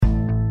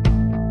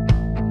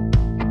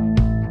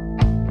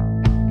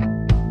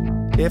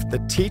if the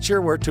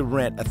teacher were to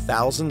rent a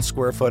 1,000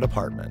 square foot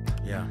apartment,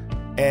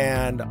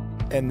 and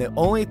the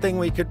only thing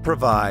we could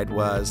provide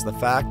was the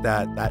fact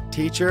that that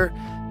teacher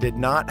did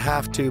not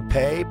have to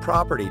pay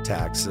property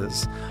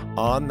taxes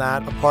on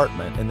that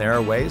apartment, and there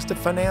are ways to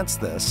finance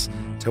this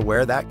to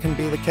where that can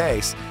be the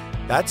case,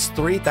 that's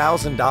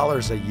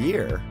 $3,000 a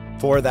year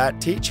for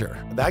that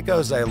teacher. That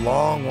goes a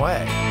long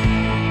way.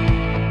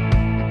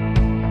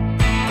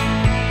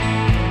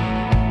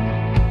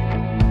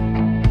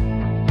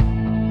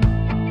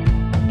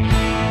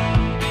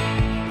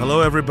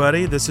 Hello,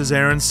 everybody. This is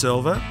Aaron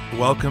Silva.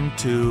 Welcome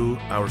to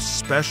our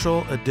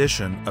special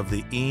edition of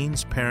the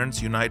Eanes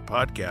Parents Unite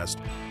podcast,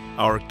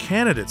 our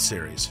candidate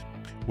series,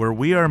 where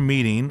we are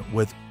meeting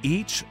with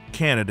each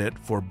candidate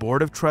for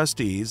Board of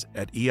Trustees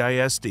at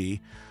EISD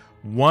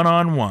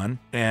one-on-one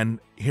and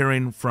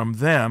hearing from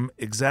them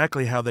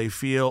exactly how they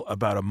feel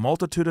about a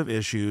multitude of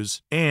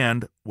issues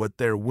and what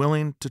they're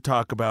willing to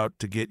talk about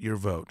to get your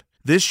vote.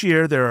 This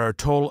year, there are a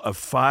total of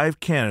 5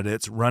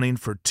 candidates running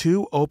for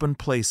 2 open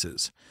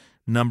places,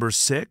 number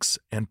 6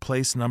 and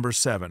place number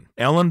 7.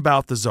 Ellen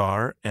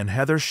Balthazar and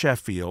Heather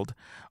Sheffield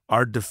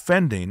are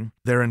defending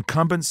their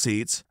incumbent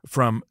seats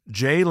from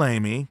Jay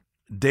Lamy,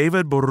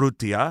 David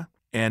Borrutia,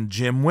 and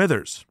Jim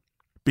Withers.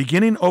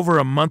 Beginning over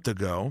a month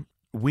ago,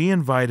 we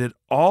invited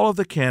all of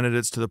the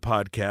candidates to the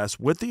podcast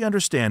with the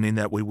understanding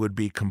that we would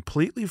be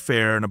completely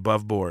fair and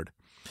above board,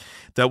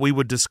 that we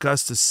would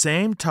discuss the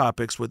same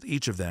topics with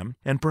each of them,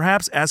 and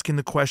perhaps asking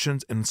the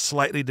questions in a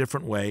slightly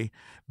different way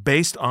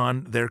based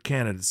on their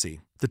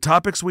candidacy. The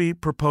topics we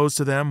proposed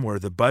to them were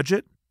the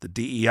budget, the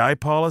DEI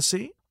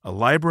policy,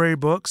 library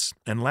books,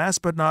 and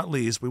last but not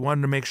least, we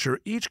wanted to make sure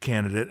each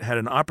candidate had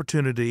an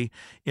opportunity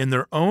in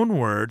their own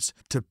words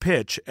to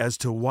pitch as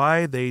to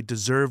why they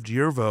deserved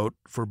your vote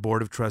for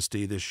Board of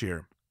Trustee this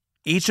year.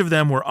 Each of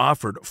them were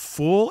offered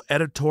full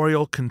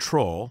editorial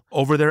control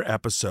over their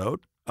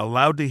episode,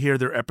 allowed to hear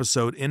their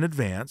episode in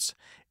advance,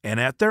 and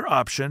at their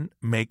option,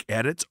 make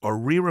edits or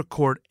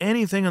re-record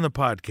anything on the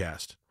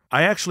podcast.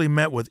 I actually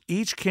met with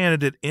each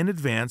candidate in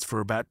advance for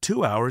about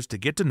 2 hours to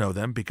get to know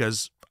them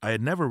because I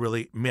had never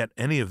really met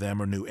any of them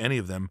or knew any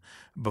of them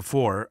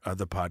before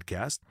the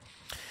podcast.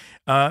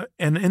 And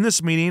in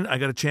this meeting, I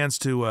got a chance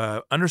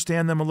to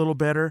understand them a little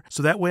better,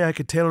 so that way I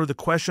could tailor the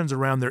questions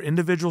around their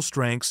individual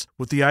strengths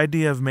with the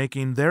idea of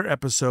making their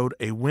episode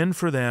a win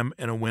for them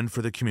and a win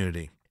for the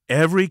community.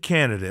 Every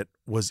candidate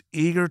was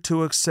eager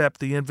to accept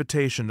the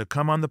invitation to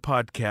come on the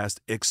podcast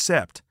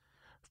except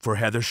for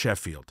Heather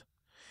Sheffield.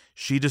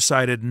 She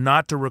decided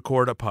not to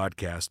record a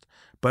podcast,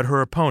 but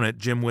her opponent,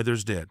 Jim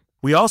Withers, did.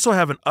 We also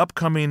have an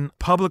upcoming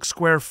public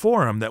square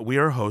forum that we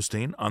are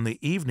hosting on the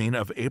evening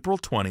of April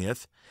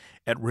 20th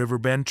at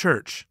Riverbend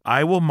Church.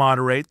 I will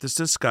moderate this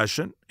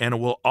discussion, and it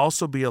will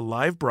also be a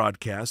live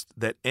broadcast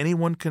that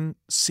anyone can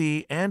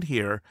see and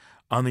hear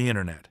on the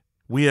internet.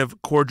 We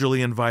have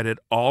cordially invited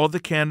all of the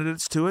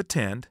candidates to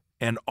attend,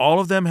 and all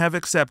of them have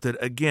accepted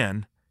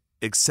again,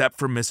 except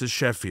for Mrs.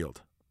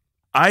 Sheffield.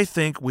 I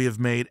think we have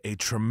made a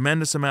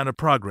tremendous amount of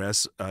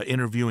progress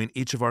interviewing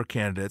each of our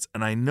candidates,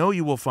 and I know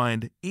you will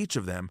find each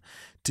of them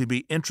to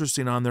be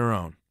interesting on their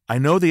own. I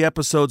know the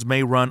episodes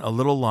may run a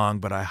little long,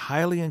 but I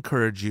highly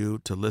encourage you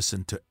to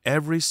listen to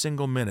every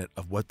single minute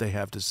of what they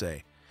have to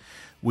say.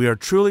 We are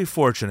truly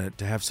fortunate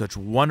to have such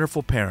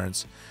wonderful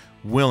parents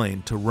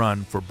willing to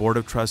run for Board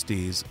of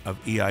Trustees of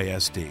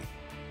EISD.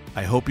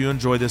 I hope you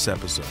enjoy this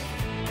episode.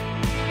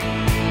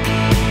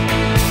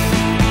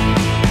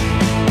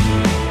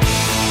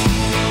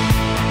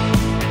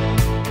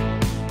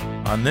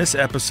 On this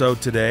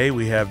episode today,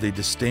 we have the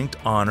distinct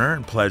honor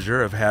and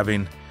pleasure of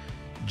having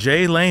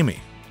Jay Lamy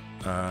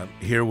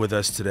here with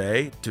us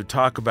today to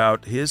talk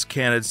about his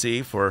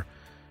candidacy for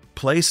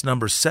place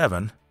number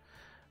 7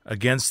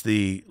 against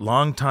the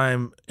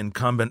longtime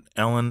incumbent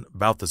Ellen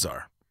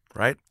Balthazar,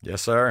 right?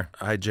 Yes, sir.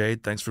 Hi, Jay.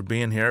 Thanks for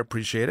being here.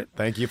 Appreciate it.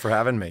 Thank you for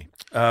having me.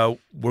 We're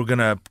going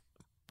to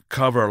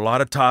cover a lot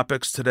of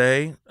topics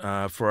today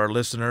for our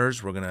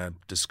listeners. We're going to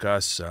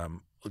discuss,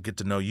 we'll get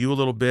to know you a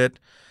little bit,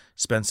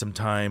 spend some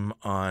time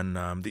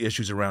on the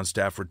issues around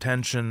staff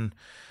retention.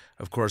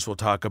 Of course, we'll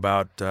talk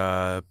about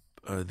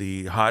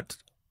the hot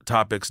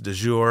topics du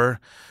jour,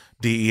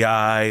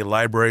 DEI,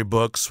 library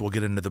books. We'll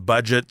get into the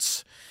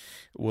budgets.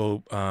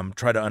 We'll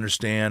try to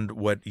understand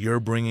what you're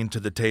bringing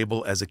to the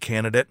table as a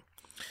candidate.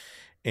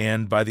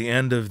 And by the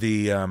end of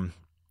the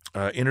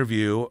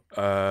interview,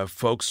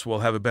 folks will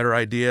have a better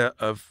idea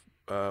of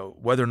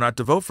whether or not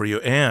to vote for you.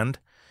 And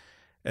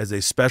as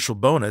a special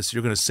bonus,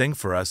 you're going to sing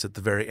for us at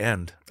the very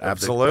end of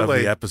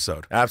the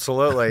episode.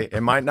 Absolutely. It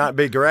might not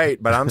be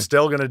great, but I'm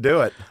still going to do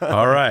it.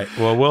 All right.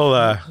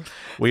 Well,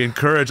 we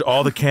encourage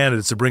all the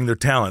candidates to bring their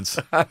talents,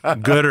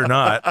 good or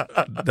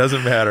not.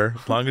 Doesn't matter.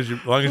 As long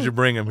as you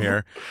bring them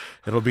here,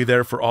 it'll be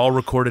there for all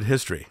recorded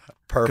history.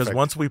 Perfect.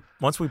 Because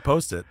once we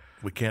post it,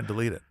 we can't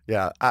delete it.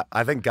 Yeah,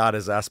 I think God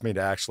has asked me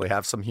to actually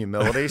have some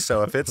humility.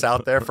 So if it's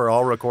out there for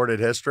all recorded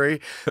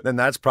history, then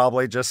that's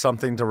probably just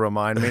something to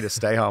remind me to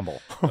stay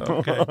humble.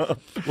 Okay.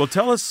 Well,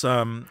 tell us,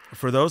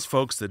 for those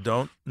folks that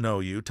don't know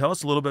you, tell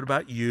us a little bit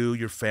about you,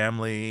 your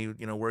family,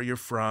 where you're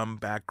from,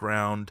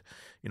 background.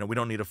 We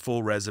don't need a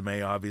full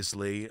resume,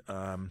 obviously.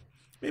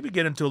 Maybe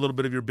get into a little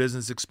bit of your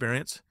business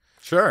experience.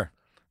 Sure.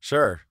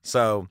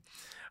 So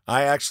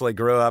I actually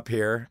grew up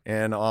here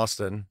in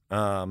Austin.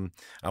 I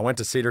went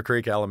to Cedar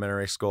Creek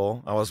Elementary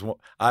School.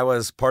 I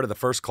was part of the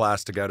first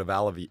class to go to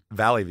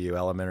Valley View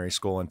Elementary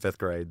School in 5th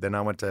grade. Then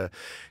I went to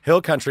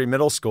Hill Country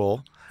Middle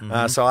School.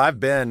 So I've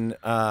been.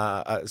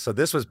 So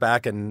this was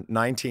back in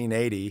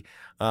 1980.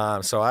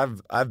 So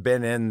I've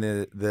been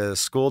in the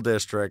school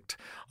district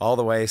all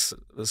the way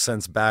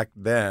since back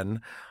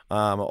then.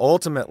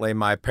 Ultimately,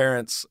 my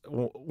parents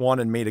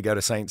wanted me to go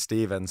to St.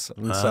 Stephen's,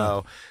 and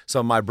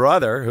so my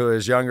brother, who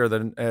is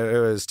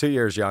 2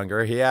 years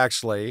younger, he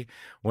actually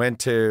went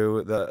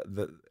to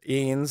the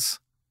Eanes.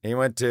 He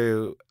went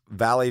to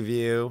Valley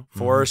View,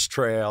 Forest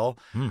Trail,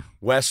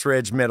 West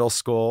Ridge Middle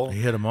School.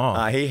 He hit them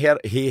all. He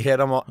hit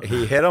them all.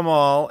 He hit them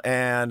all,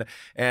 and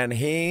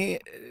he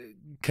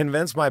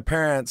convinced my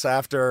parents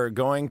after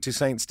going to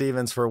St.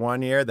 Stephen's for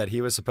 1 year that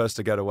he was supposed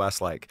to go to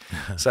Westlake.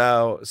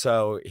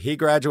 So he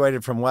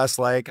graduated from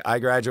Westlake. I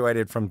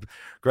graduated from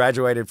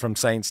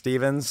St.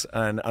 Stephen's,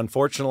 and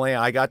unfortunately,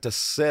 I got to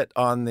sit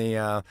on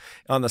the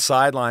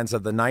sidelines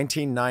of the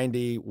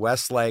 1990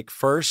 Westlake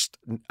first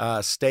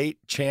state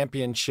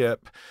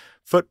championship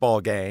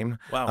football game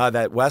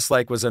that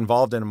Westlake was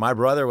involved in. My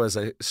brother was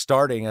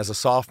starting as a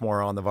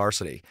sophomore on the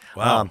varsity.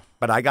 Wow.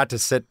 But I got to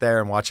sit there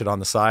and watch it on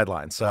the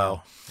sidelines.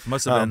 So it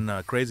must have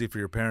been crazy for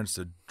your parents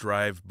to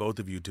drive both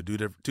of you to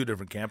two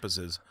different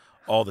campuses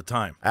all the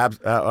time.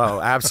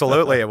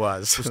 Absolutely it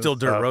was. There's still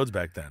dirt roads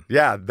back then.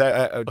 Yeah,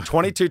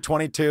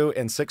 2222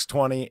 and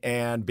 620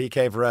 and Bee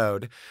Cave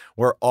Road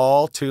were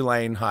all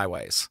 2-lane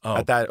highways.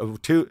 At that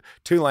two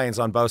lanes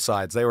on both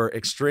sides. They were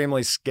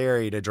extremely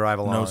scary to drive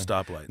along. No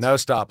stoplights. No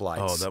stoplights.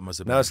 Oh, that must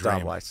have been no a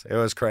dream. stoplights. It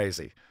was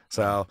crazy.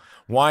 So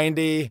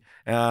windy,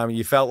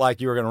 you felt like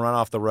you were going to run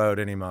off the road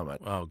any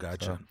moment. Oh,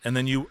 gotcha. And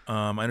then you,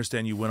 I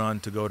understand you went on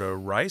to go to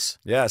Rice.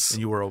 Yes, and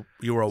you were a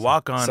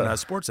walk-on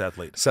sports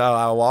athlete. So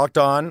I walked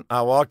on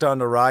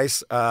to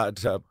Rice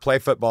to play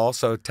football.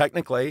 So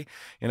technically,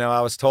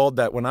 I was told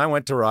that when I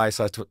went to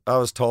Rice, I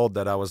was told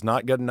that I was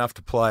not good enough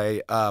to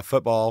play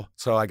football.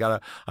 So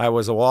I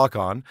was a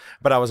walk-on,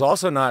 but I was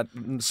also not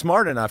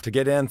smart enough to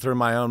get in through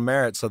my own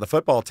merit. So the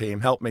football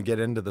team helped me get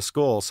into the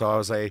school. So I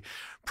was a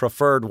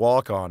preferred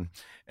walk-on,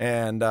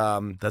 and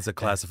that's a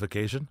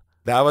classification.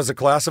 That was a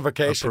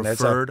classification. A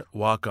preferred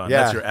walk-on.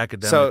 Yeah. That's your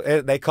academic. So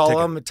they call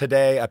ticket. them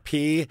today a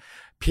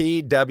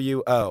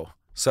PWO.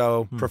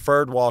 So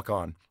preferred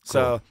walk-on. Cool.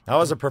 So I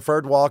was a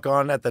preferred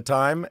walk-on at the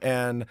time,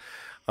 and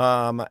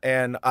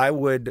I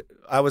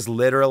was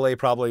literally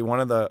probably one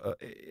of the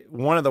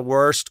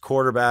worst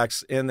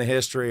quarterbacks in the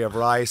history of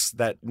Rice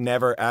that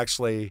never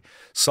actually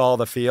saw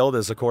the field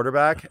as a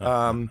quarterback.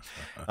 Practice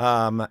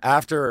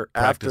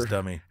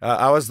dummy.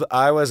 I was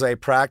a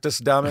practice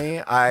dummy.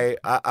 I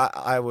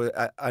was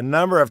a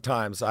number of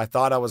times I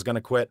thought I was going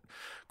to quit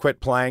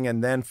playing,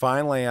 and then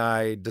finally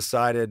I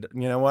decided,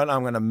 you know what,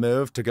 I'm going to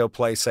move to go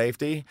play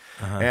safety.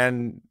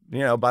 And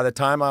by the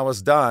time I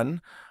was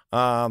done,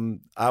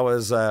 I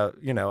was a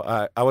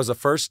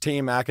first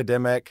team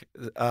academic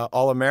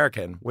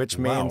All-American, which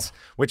means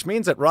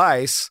at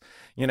Rice,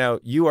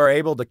 you are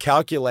able to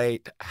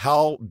calculate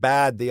how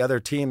bad the other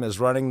team is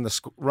running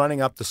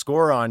up the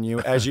score on you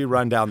as you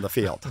run down the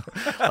field.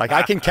 Like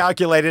I can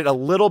calculate it a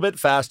little bit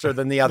faster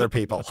than the other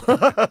people.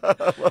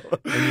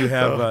 And you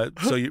have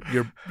so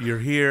you're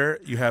here.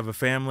 You have a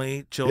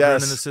family, children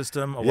in the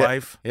system, a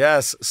wife.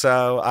 Yes.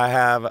 So I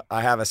have a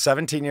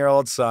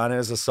 17-year-old son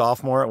who's a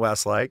sophomore at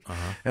Westlake,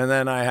 and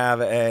then I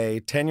have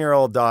a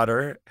 10-year-old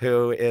daughter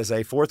who is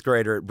a 4th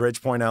grader at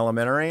Bridgepoint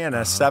Elementary, and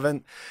a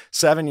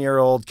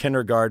 7-year-old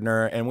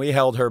kindergartner. And we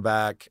held her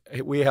back.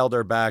 We held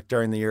her back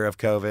during the year of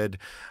COVID.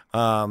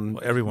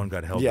 Everyone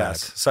got held back.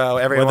 Yes. So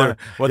everyone,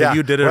 whether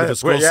you did it or the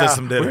school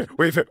system did it.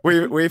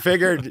 We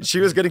figured she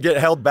was going to get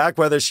held back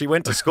whether she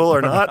went to school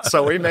or not.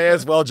 So we may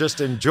as well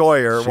just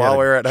enjoy her while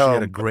we're at home. She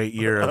had a great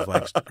year of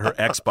her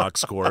Xbox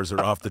scores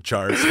are off the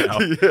charts now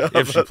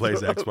if she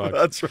plays Xbox.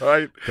 That's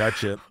right.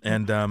 Gotcha.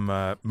 And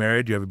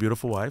married. You have a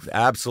beautiful wife.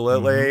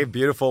 Absolutely.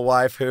 Beautiful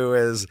wife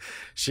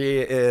she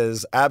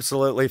is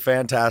absolutely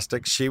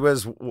fantastic. She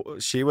was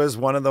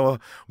one of the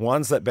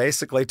ones that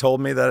basically told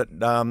me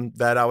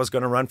that I was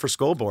going to run for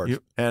school board.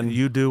 And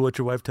you do what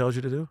your wife tells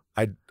you to do?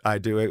 I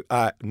do it.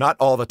 Not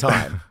all the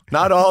time.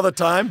 Not all the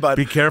time, but...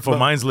 Be careful.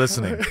 Mine's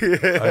listening.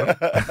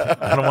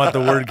 I don't want the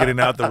word getting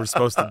out that we're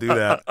supposed to do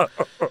that.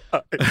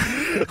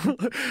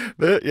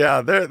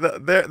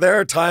 There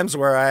are times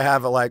where I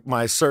have like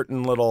my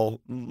certain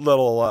little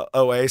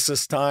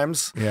oasis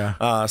times.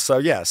 Yeah. So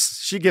yes,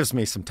 she gives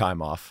me some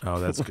time off. Oh,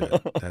 that's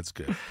good. That's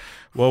good.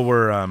 Well,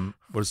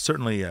 we're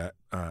certainly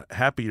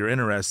happy you're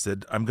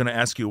interested. I'm going to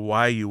ask you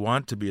why you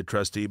want to be a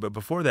trustee, but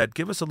before that,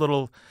 give us a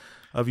little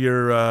of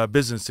your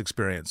business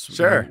experience.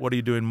 Sure. What are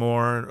you doing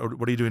more? Or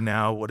what are you doing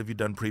now? What have you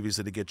done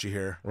previously to get you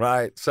here?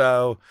 Right.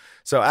 So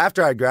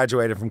after I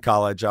graduated from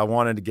college, I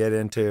wanted to get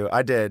into.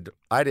 I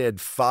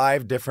did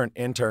 5 different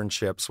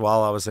internships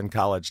while I was in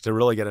college to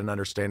really get an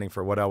understanding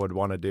for what I would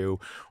want to do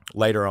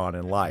later on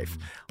in life.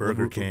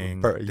 Burger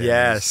King.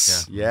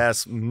 Yes.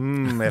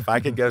 If I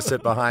could go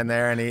sit behind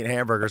there and eat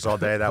hamburgers all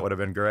day, that would have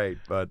been great.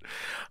 But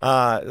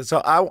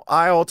so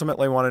I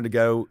ultimately wanted to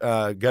go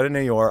to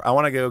New York. I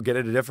want to go get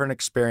a different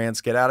experience,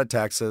 get out of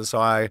Texas. So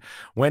I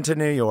went to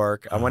New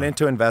York. I went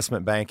into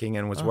investment banking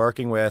and was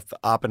working with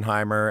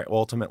Oppenheimer.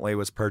 Ultimately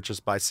was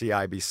purchased by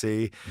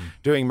CIBC,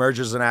 doing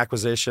mergers and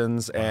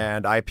acquisitions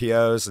and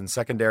IPOs and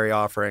secondary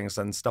offerings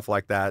and stuff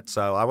like that.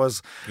 So I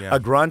was a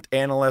grunt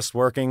analyst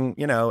working,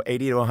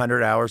 80 to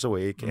 100 hours a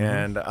week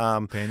and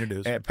paying your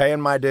dues.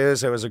 Paying my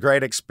dues. It was a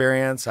great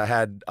experience. I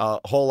had a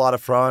whole lot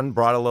of fun,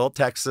 brought a little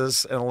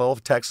Texas and a little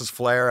Texas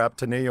flair up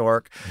to New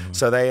York.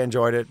 So they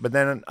enjoyed it. But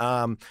then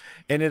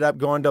ended up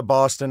going to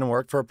Boston and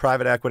worked for a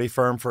private equity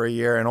firm for a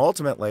year and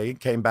ultimately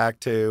came back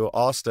to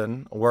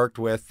Austin, worked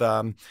with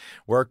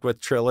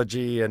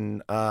Trilogy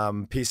and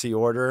PC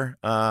Order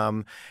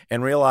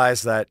and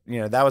realized that,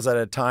 that was at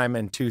a time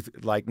in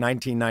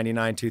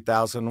 1999,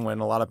 2000 when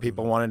a lot of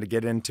people wanted to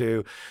get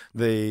into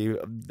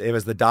it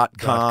was the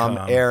 .com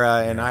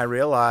era. And I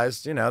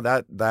realized,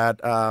 that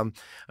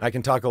I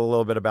can talk a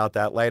little bit about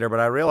that later, but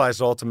I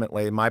realized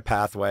ultimately my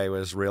pathway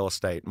was real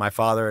estate. My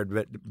father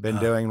had been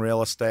doing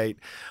real estate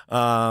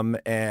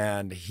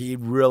and he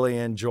really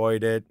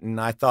enjoyed it. And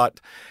I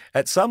thought,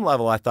 at some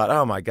level,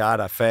 oh my God,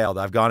 I failed.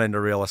 I've gone into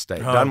real estate,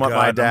 done what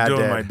my dad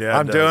did.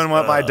 I'm doing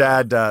what my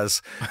dad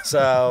does.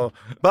 So,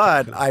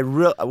 but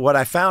what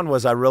I found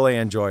was I really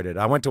enjoyed it.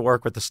 I went to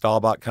work with the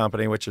Staubach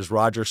Company, which is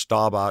Roger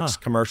Staubach's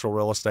commercial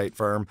real estate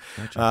firm.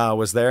 Gotcha.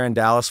 Was there in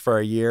Dallas for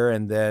a year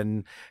and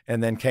then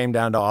came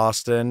down to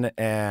Austin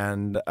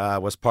and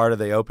was part of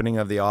the opening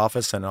of the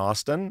office in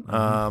Austin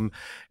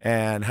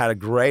and had a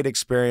great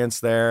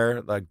experience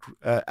there.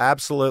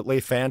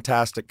 Absolutely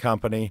fantastic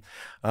company.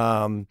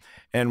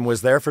 And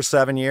was there for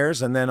 7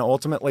 years and then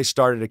ultimately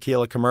started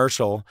Aquila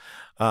Commercial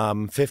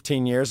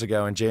 15 years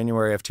ago in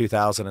January of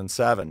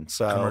 2007.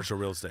 So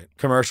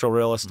commercial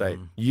real estate.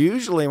 Mm-hmm.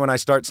 Usually when I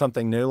start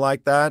something new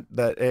like that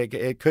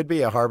it could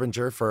be a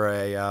harbinger for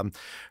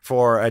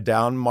a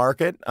down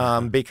market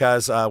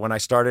because when I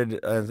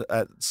started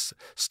at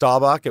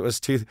Staubach, it was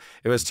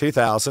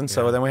 2000.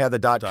 So then we had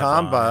the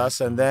 .com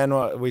bust, and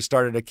then we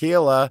started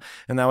Aquila,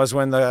 and that was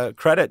when the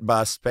credit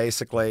bust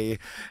basically,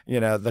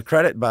 the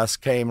credit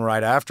bust came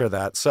right after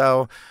that.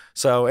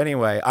 So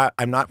anyway,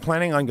 I'm not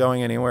planning on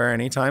going anywhere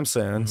anytime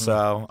soon.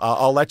 So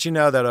I'll let you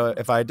know that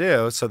if I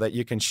do, so that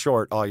you can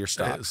short all your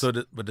stocks.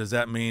 But does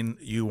that mean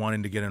you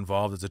wanting to get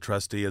involved as a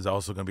trustee is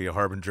also going to be a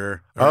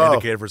harbinger or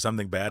indicator for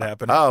something bad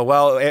happening? Oh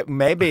well,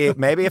 maybe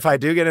if I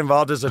do get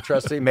involved as a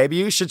trustee, maybe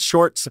you should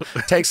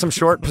take some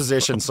short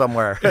position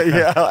somewhere.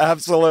 Yeah,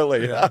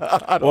 absolutely.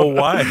 Yeah. Well,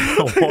 why?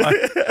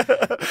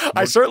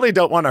 I certainly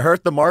don't want to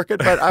hurt the market,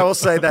 but I will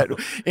say that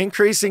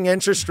increasing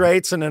interest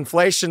rates and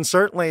inflation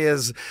certainly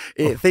is.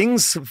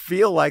 Things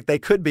feel like they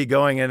could be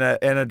going in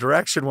a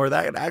direction where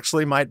that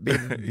actually might be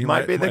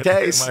the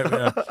case.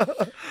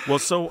 Well,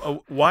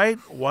 so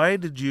why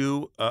did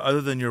you,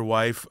 other than your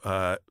wife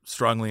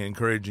strongly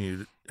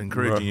encouraging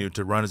you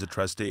to run as a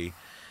trustee,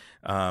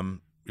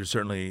 you're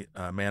certainly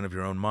a man of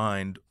your own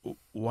mind.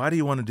 Why do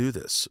you want to do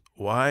this?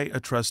 Why a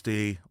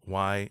trustee?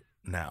 Why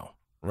now?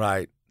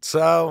 Right.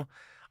 So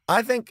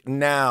I think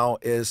now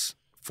is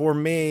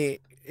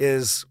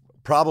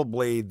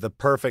probably the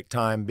perfect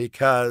time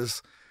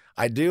because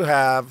I do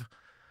have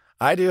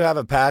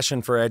a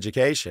passion for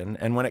education,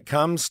 and when it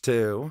comes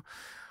to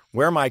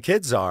where my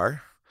kids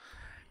are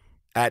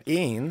at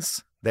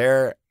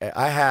EISD,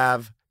 I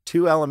have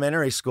 2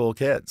 elementary school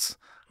kids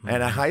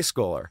and a high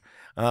schooler.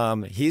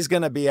 He's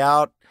going to be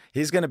out.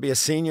 He's going to be a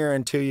senior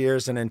in 2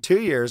 years, and in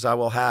 2 years I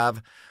will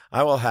have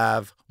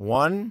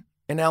 1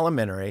 in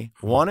elementary,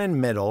 1 in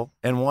middle,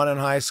 and 1 in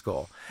high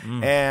school.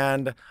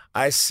 And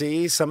I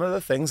see some of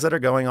the things that are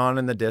going on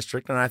in the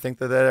district, and I think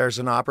that there's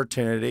an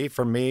opportunity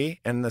for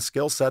me and the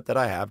skill set that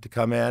I have to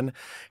come in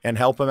and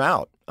help them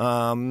out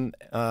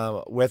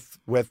with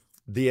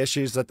the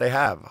issues that they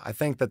have. I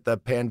think that the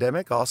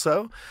pandemic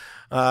also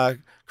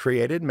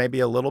created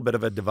maybe a little bit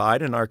of a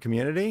divide in our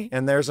community,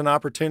 and there's an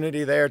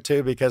opportunity there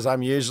too because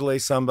I'm usually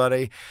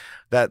somebody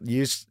that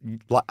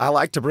I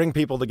like to bring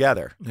people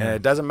together, and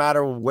it doesn't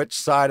matter which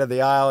side of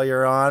the aisle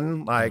you're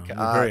on. Like you're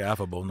very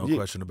affable, no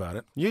question about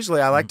it.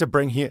 Usually, I like to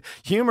bring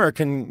humor.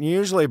 Can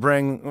usually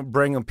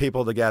bring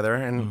people together,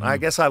 and I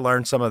guess I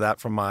learned some of that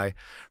from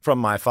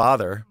my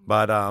father.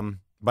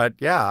 But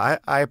yeah,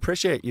 I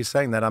appreciate you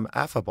saying that I'm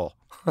affable.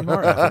 You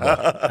are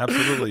affable.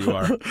 Absolutely, you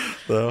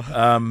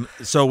are.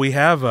 So we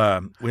have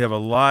a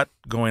lot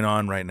going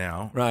on right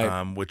now,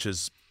 right? Which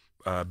is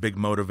a big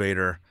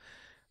motivator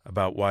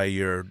about why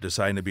you're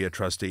deciding to be a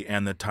trustee,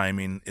 and the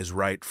timing is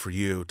right for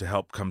you to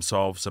help come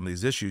solve some of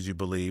these issues you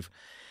believe.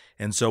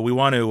 And so we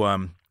want to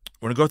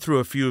we're going to go through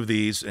a few of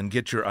these and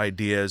get your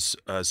ideas,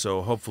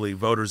 so hopefully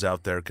voters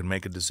out there can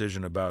make a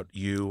decision about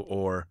you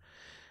or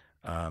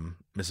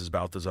Mrs.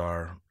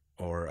 Balthazar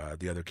or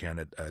the other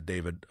candidate,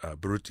 David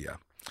Brutia.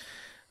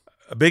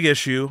 A big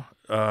issue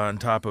on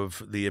top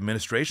of the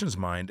administration's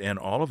mind and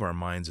all of our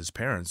minds as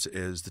parents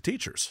is the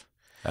teachers.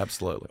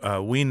 Absolutely.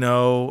 We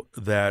know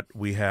that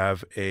we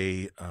have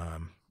an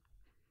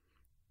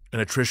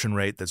attrition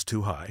rate that's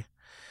too high.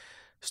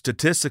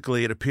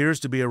 Statistically, it appears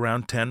to be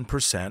around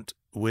 10%,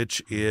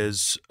 which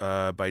is,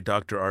 by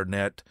Dr.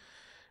 Arnett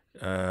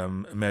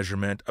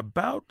measurement,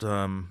 about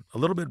a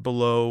little bit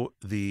below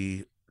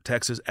the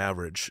Texas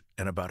average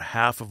and about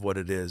half of what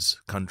it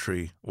is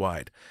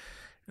countrywide.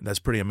 That's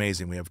pretty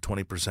amazing. We have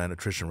 20%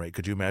 attrition rate.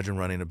 Could you imagine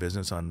running a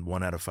business on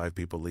 1 out of 5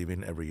 people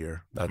leaving every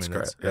year? That's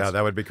great. Yeah,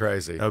 that would be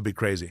crazy. That would be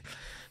crazy.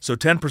 So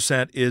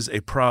 10% is a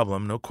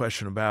problem, no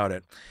question about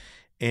it.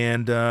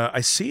 And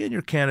I see in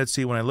your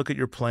candidacy, when I look at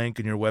your plank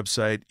and your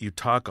website, you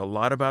talk a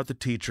lot about the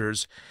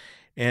teachers,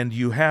 and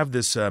you have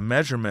this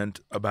measurement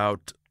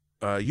about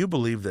you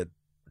believe that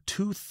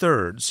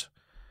 2/3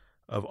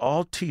 of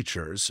all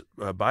teachers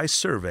by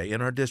survey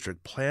in our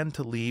district plan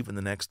to leave in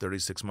the next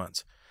 36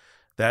 months.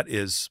 That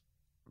is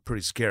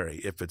pretty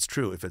scary if it's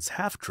true. If it's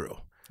half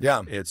true,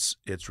 it's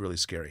really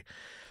scary.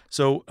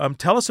 So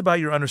tell us about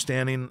your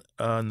understanding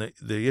on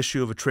the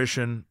issue of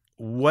attrition,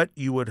 what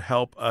you would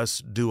help us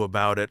do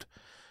about it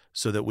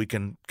so that we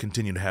can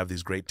continue to have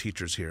these great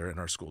teachers here in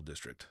our school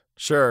district.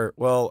 Sure.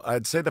 Well,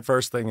 I'd say the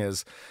first thing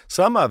is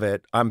some of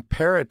it, I'm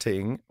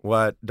parroting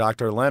what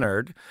Dr.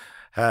 Leonard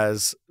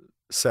has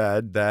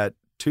said, that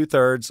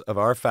 2/3 of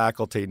our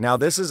faculty, now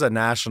this is a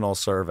national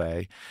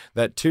survey,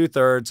 that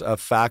 2/3 of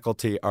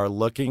faculty are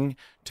looking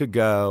to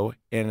go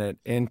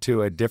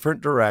into a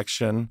different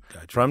direction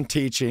from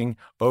teaching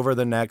over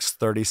the next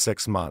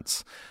 36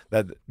 months.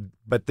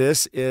 But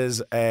this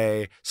is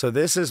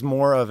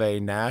more of a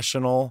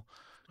national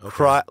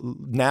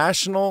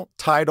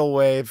tidal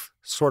wave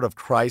sort of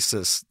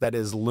crisis that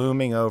is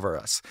looming over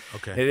us.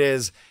 Okay. It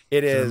is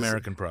an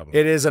American problem.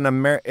 It is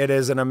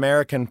an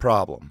American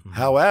problem. Mm-hmm.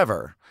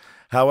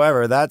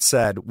 However, that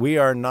said, we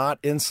are not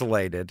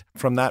insulated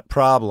from that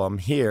problem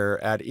here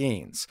at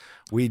Eanes.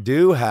 We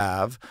do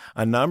have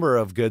a number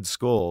of good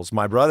schools.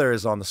 My brother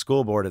is on the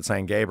school board at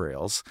St.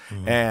 Gabriel's,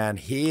 and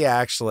he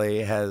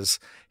actually has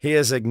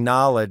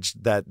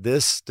acknowledged that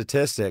this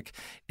statistic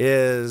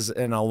is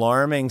an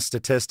alarming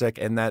statistic,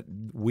 and that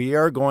we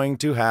are going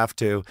to have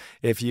to,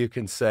 if you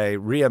can say,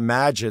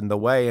 reimagine the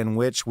way in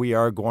which we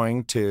are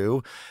going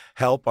to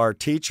help our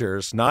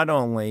teachers not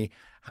only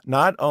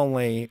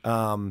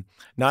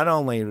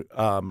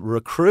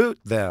recruit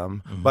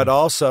them, but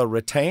also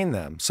retain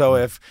them. So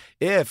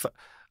if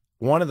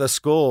one of the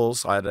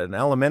schools at an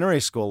elementary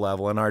school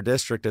level in our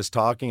district is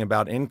talking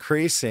about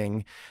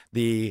increasing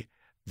the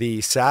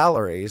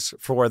salaries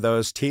for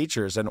those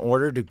teachers in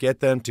order to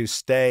get them to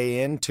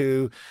stay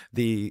into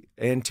the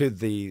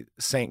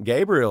St.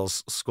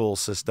 Gabriel's school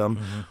system,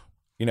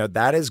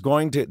 that is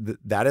going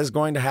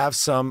to have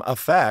some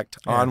effect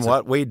on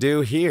what we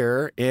do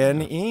here in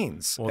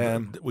Eanes. Well,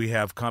 and we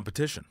have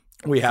competition.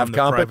 We have from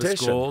competition. The private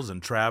schools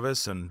and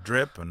Travis and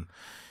Drip and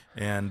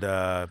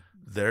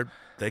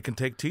they can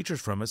take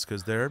teachers from us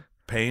because they're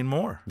paying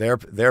more.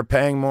 They're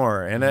paying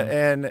more,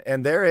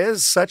 and there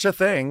is such a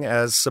thing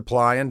as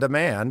supply and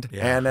demand,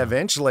 and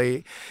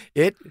eventually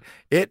it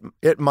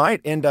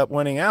might end up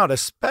winning out,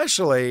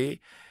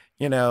 especially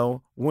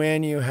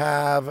when you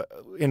have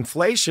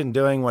inflation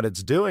doing what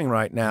it's doing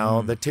right now,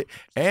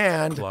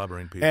 and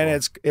clobbering people,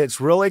 and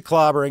it's really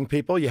clobbering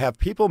people. You have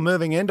people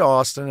moving into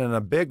Austin in a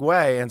big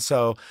way, and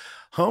so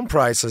home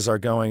prices are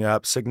going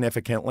up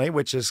significantly,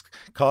 which is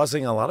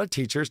causing a lot of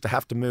teachers to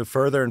have to move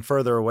further and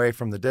further away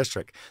from the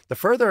district.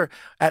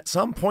 At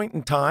some point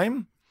in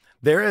time,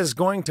 there is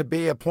going to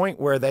be a point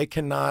where they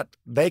can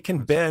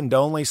bend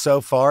only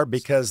so far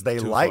because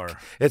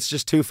it's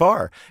just too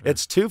far. Yeah.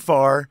 It's too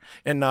far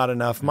and not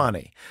enough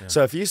money. Yeah.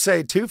 So if you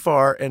say too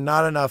far and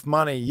not enough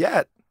money,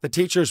 yet the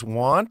teachers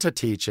want to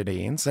teach at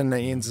Eanes, and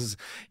Eanes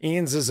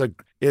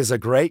is a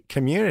great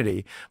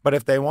community. But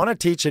if they want to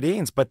teach at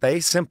Eanes, but they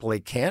simply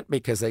can't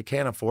because they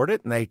can't afford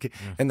it,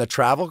 and the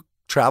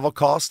travel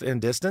cost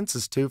and distance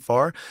is too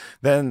far,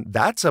 then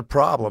that's a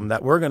problem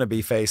that we're going to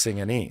be facing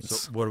in Eanes.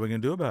 So what are we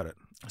going to do about it?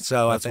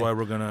 So that's why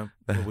we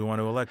want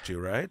to elect you,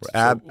 right? What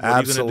are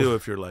you going to do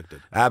if you're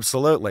elected?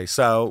 Absolutely.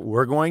 So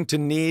we're going to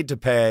need to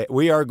pay.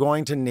 We are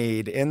going to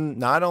need,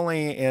 not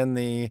only in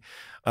the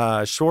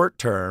short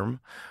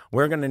term,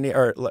 we're going to need,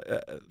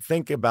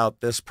 think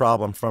about this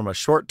problem from a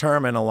short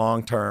term and a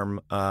long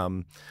term,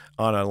 on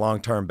a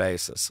long term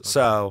basis. Okay.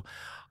 So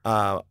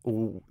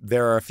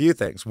there are a few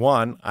things.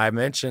 One, I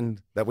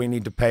mentioned that we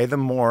need to pay them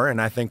more,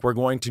 and I think we're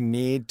going to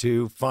need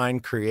to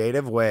find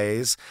creative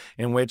ways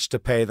in which to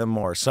pay them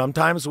more.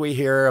 Sometimes we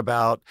hear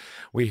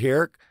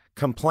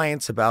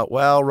complaints about,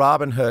 well,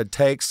 Robin Hood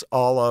takes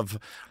all of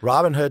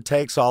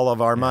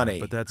our money.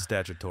 But that's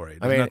statutory.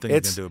 There's nothing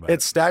you can do about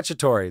it's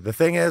statutory. The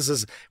thing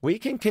is we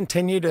can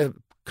continue to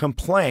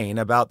complain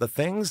about the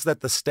things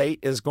that the state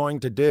is going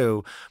to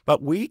do,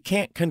 but we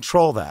can't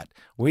control that.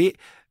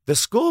 The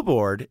school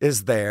board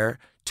is there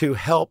to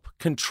help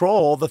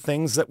control the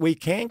things that we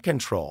can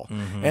control.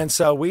 And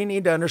so we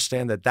need to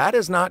understand that that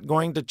is not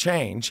going to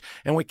change,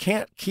 and we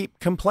can't keep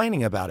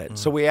complaining about it.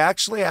 So we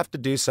actually have to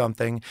do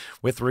something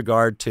with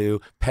regard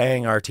to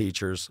paying our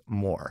teachers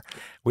more.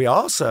 We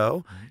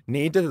also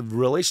need to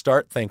really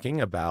start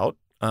thinking about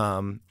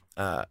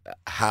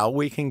how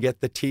we can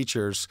get the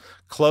teachers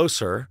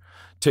closer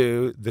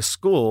to the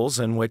schools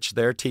in which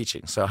they're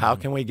teaching. So how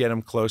can we get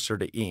them closer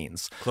to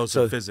Eanes?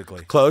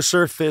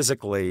 Closer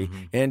physically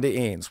into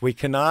Eanes. We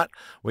cannot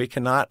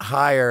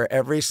hire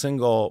every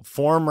single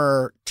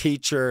former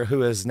teacher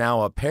who is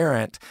now a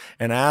parent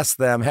and ask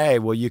them, hey,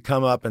 will you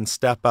come up and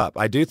step up?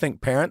 I do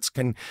think parents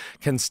can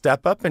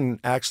step up, and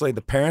actually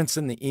the parents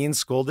in the Eanes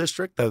School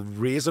District, the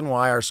reason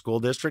why our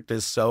school district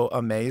is so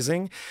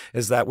amazing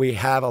is that we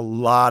have a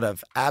lot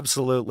of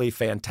absolutely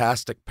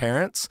fantastic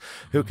parents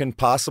who can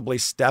possibly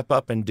step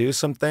up and do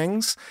some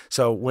things.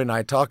 So when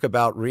I talk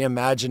about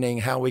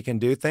reimagining how we can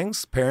do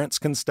things, parents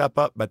can step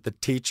up, but the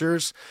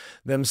teachers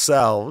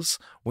themselves,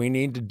 we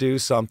need to do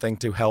something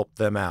to help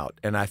them out.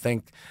 And I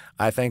think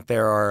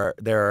there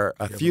are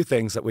a few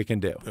things that we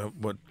can do.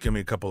 Give me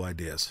a couple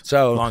ideas.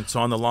 So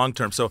on the long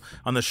term. So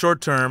on the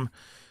short term,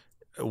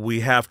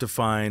 we have to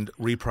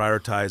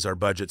reprioritize our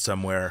budget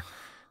somewhere.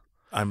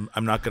 I'm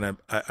going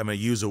to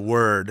use a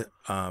word.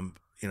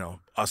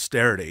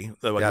 Austerity.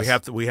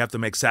 Yes. We have to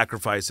make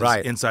sacrifices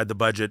inside the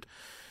budget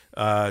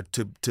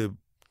to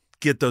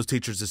get those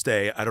teachers to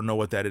stay. I don't know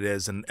what that it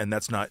is, and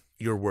that's not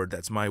your word.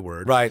 That's my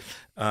word. Right.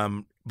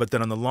 But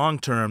then on the long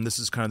term, this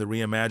is kind of the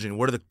reimagining.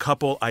 What are the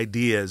couple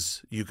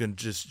ideas you can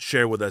just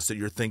share with us that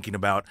you're thinking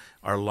about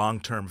our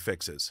long-term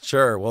fixes?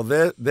 Sure. Well,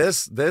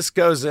 this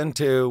goes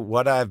into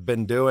what I've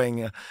been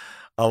doing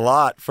a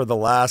lot for the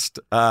last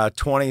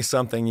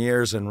 20-something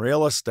years in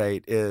real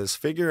estate, is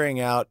figuring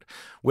out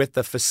with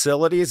the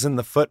facilities and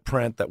the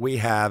footprint that we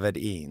have at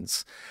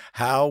Eanes,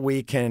 how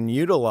we can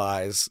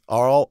utilize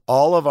all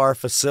of our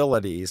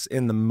facilities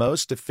in the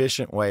most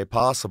efficient way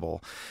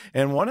possible.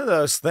 And one of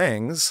those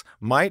things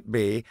might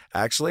be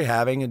actually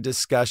having a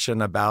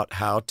discussion about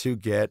how to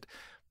get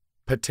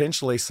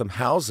potentially some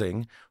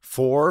housing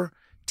for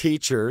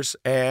teachers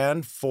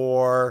and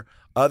for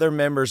other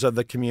members of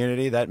the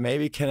community that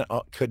maybe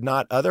could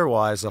not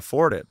otherwise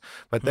afford it.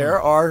 But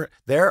there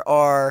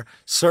are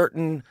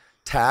certain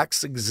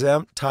tax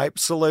exempt type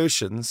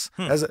solutions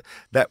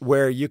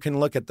where you can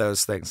look at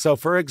those things. So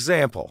for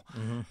example,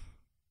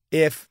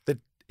 if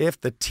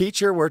the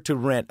teacher were to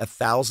rent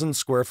 1,000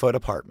 square foot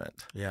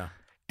apartment,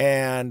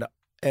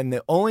 and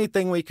the only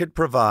thing we could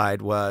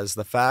provide was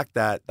the fact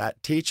that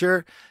that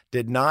teacher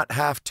did not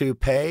have to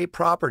pay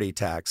property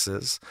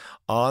taxes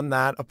on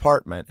that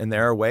apartment, and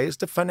there are ways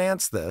to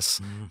finance this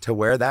to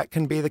where that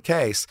can be the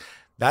case,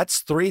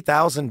 that's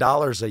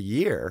 $3,000 a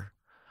year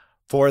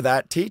for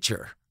that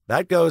teacher.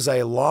 That goes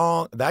a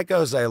long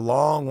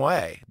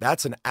way.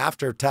 That's an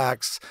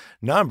after-tax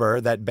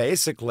number that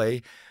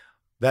basically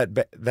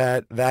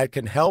that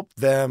can help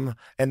them,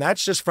 and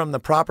that's just from the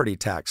property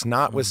tax,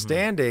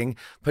 notwithstanding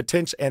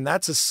potential, and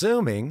that's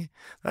assuming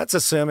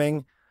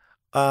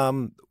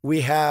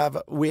we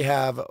have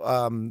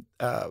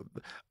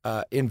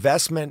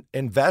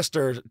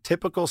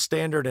typical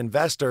standard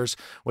investors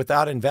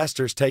without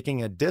investors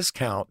taking a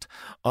discount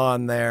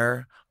on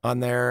their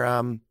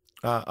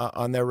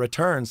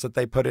returns that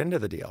they put into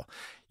the deal.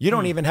 You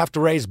don't even have to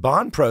raise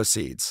bond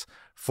proceeds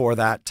for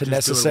that to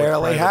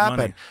necessarily happen.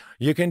 Money.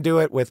 You can do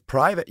it with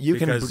private.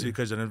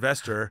 Because an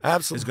investor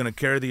is going to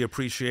carry the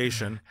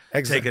appreciation,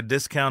 take a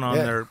discount on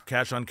their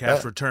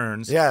cash-on-cash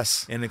returns.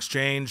 Yes. In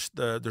exchange,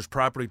 there's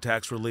property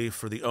tax relief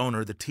for the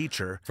owner, the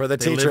teacher. They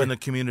live in the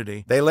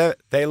community. They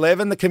live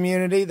in the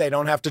community. They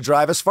don't have to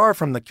drive as far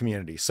from the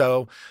community.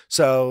 So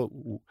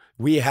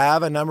we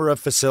have a number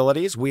of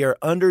facilities. We are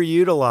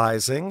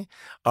underutilizing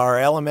our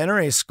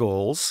elementary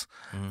schools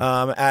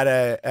at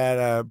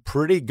a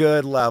pretty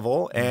good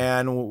level,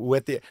 and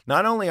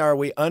not only are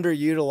we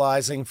underutilizing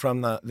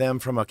them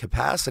from a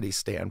capacity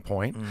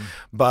standpoint,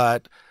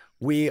 but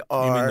we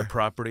are. You mean the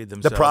property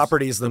themselves? The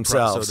properties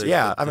themselves.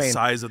 The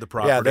size of the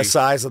property. Yeah, the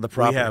size of the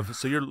property.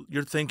 So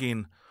you're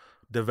thinking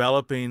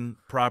developing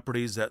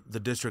properties that the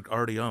district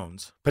already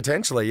owns.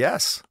 Potentially,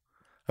 yes.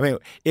 I mean,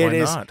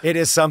 it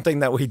is something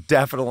that we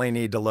definitely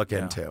need to look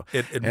into.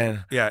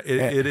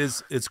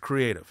 It's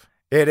creative.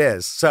 It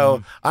is.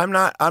 So I'm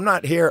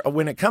not here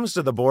when it comes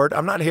to the board.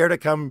 I'm not here to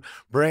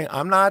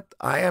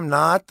I am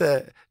not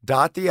the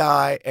dot the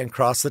I and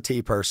cross the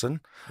T person.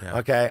 Yeah.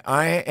 Okay.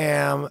 I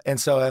am. And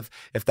so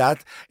if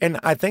that, and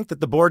I think that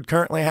the board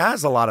currently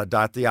has a lot of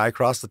dot the I,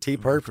 cross the T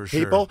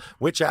people,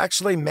 which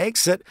actually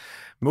makes it,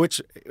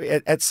 which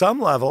at some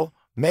level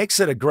makes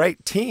it a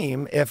great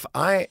team if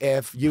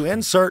you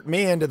insert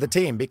me into the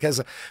team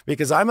because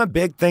I'm a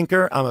big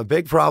thinker, I'm a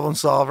big problem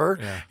solver,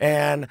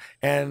 and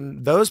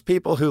those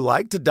people who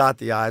like to dot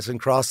the I's and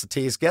cross the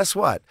T's, guess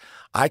what?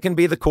 I can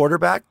be the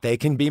quarterback, they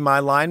can be my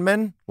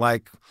linemen,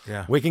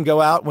 we can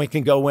go out and we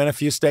can go win a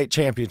few state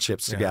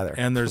championships together.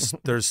 And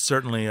there's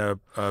certainly a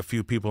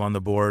few people on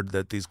the board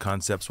that these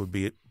concepts would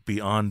be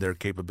beyond their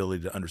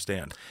capability to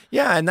understand.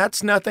 Yeah, and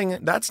that's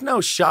no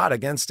shot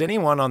against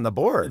anyone on the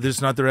board.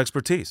 It's not their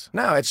expertise.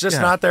 No, it's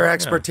just not their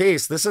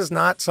expertise. This is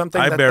not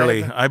something I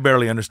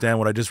barely understand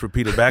what I just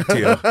repeated back to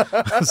you.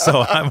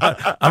 So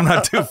I'm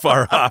not too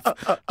far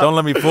off. Don't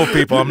let me fool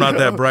people. I'm not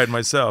that bright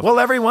myself. Well,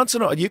 every once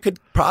in a while, you could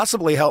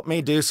possibly help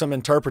me do some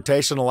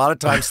interpretation. A lot of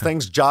times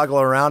things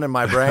joggle around in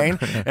my brain,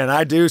 and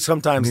I do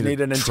sometimes need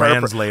an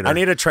translator. I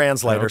need a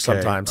translator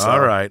sometimes. So.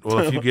 All right. Well,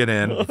 if you get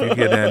in,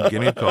 give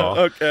me a call.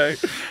 Okay.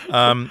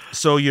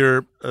 So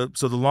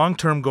the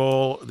long-term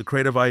goal, the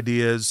creative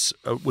ideas,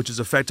 which is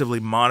effectively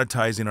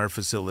monetizing our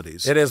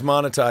facilities. It is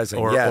monetizing,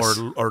 or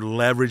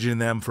leveraging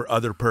them for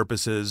other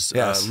purposes,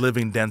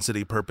 living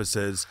density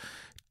purposes,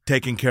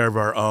 taking care of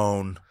our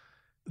own,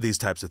 these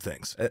types of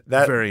things.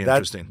 Very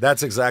interesting.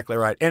 That's exactly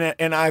right.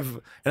 And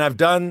I've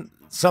done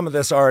some of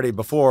this already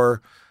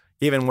before.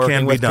 Even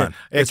working with done.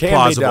 It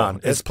can be done.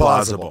 It's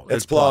plausible.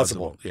 It's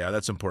plausible. Yeah,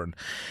 that's important.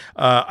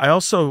 I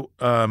also,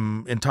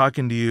 in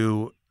talking to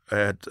you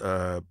at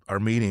our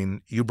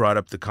meeting, you brought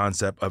up the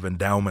concept of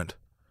endowment.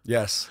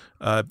 Yes.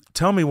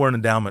 Tell me where an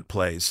endowment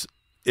plays,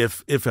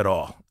 if at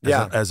all,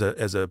 as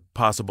a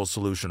possible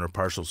solution or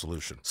partial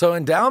solution. So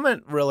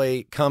endowment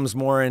really comes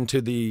more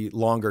into the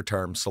longer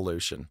term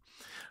solution.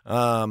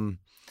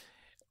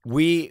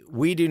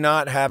 We do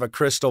not have a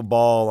crystal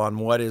ball on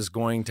what is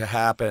going to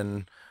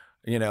happen,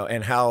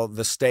 and how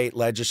the state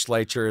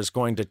legislature is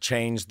going to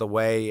change the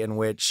way in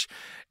which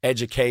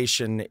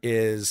education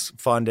is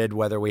funded,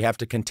 whether we have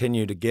to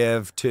continue to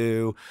give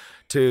to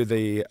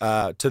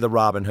the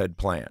Robin Hood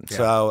plan. Yeah.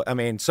 So,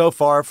 so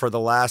far for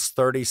the last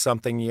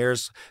 30-something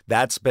years,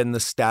 that's been the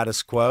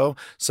status quo.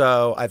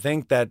 So I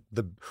think that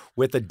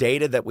with the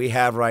data that we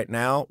have right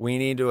now, we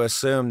need to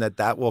assume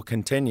that will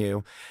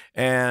continue.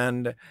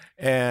 And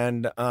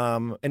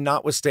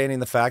notwithstanding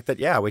the fact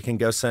that, we can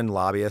go send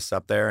lobbyists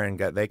up there and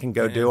they can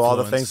go do all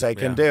the things they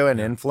can do and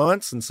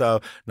influence. And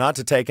so not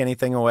to take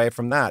anything away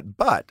from that.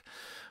 But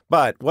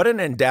what an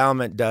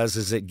endowment does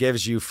is it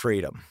gives you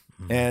freedom.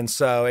 Mm-hmm. And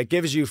so it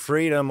gives you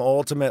freedom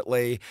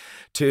ultimately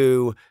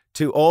to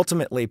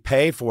ultimately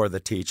pay for the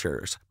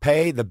teachers,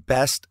 pay the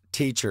best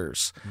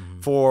teachers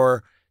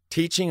for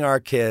teaching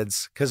our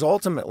kids, because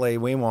ultimately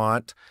we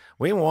want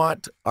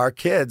our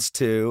kids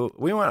to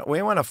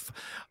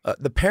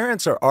the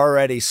parents are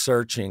already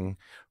searching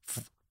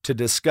to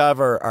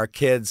discover our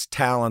kids'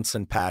 talents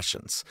and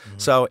passions. Mm-hmm.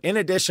 So in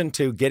addition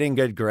to getting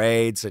good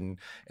grades and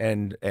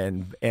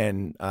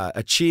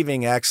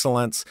achieving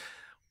excellence,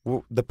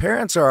 the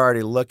parents are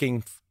already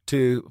looking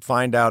to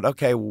find out,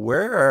 okay,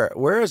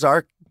 where is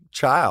our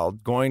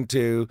child going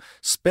to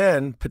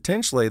spend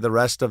potentially the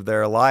rest of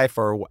their life,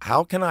 or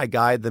how can I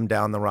guide them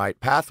down the right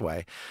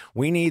pathway?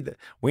 We need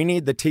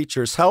the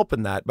teachers' help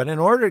in that. But in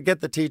order to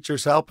get the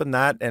teachers' help in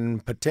that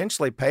and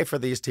potentially pay for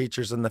these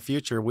teachers in the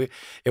future,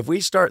 if we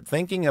start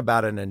thinking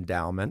about an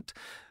endowment,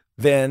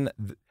 then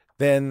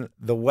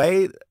the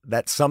way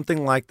that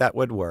something like that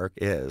would work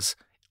is,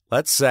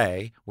 let's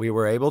say we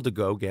were able to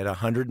go get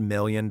 $100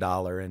 million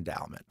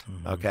endowment,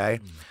 okay?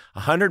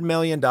 $100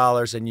 million,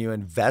 and you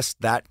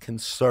invest that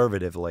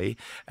conservatively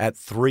at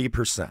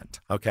 3%,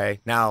 okay?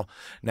 Now,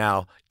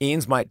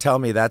 Eanes might tell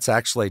me that's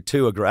actually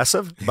too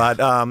aggressive, but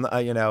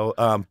but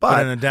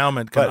an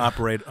endowment can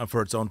operate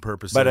for its own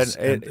purposes,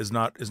 and is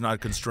not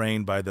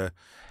constrained by the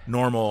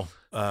normal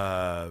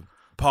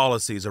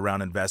policies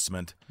around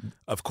investment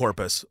of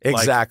corpus.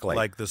 Exactly.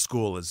 Like the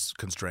school is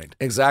constrained.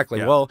 Exactly.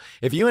 Yeah. Well,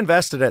 if you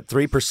invested at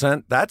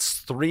 3%,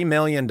 that's $3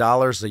 million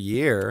a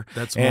year.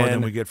 That's more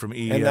than we get from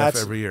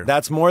EEF every year.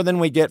 That's more than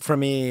we get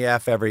from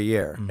EEF every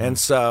year. Mm-hmm. And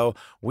so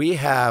we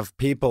have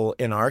people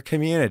in our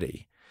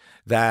community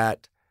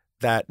that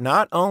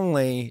not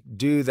only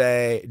do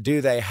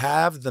they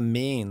have the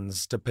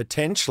means to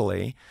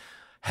potentially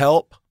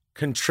help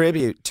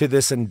contribute to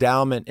this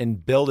endowment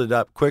and build it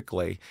up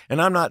quickly.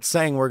 And I'm not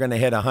saying we're going to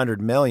hit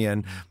 100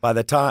 million by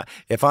the time,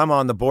 if I'm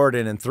on the board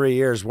and in 3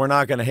 years, we're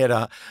not going to hit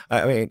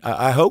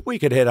I hope we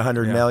could hit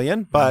 100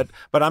 million, but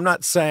I'm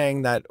not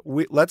saying that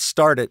let's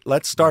start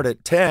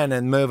at 10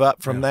 and move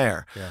up from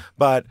there. Yeah.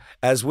 But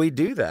as we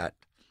do that,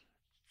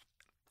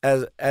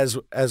 as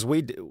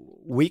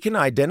we can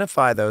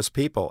identify those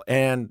people,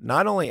 and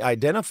not only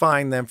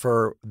identifying them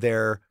for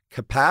their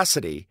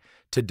capacity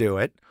to do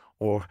it,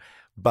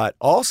 but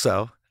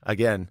also,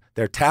 again,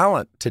 their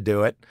talent to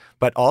do it,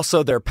 but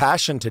also their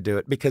passion to do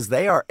it, because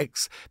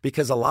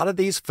because a lot of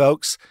these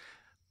folks,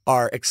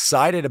 are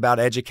excited about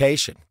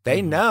education.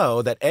 They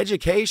know that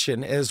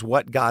education is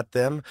what got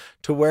them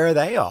to where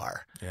they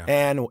are. Yeah.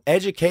 And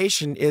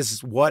education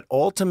is what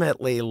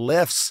ultimately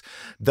lifts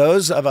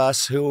those of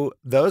us who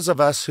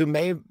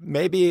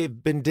maybe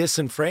have been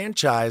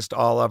disenfranchised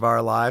all of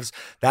our lives.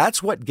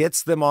 That's what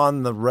gets them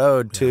on the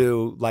road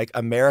to like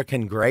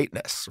American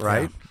greatness,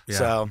 right? Yeah.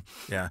 So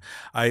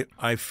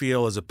I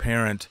feel as a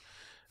parent,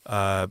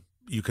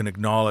 you can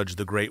acknowledge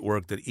the great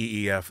work that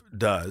EEF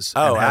does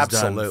and has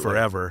done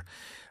forever.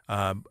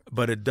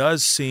 But it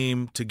does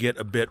seem to get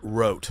a bit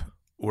rote,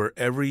 where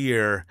every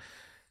year,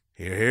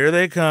 here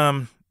they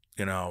come,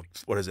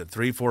 what is it,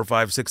 $3,000, $4,000,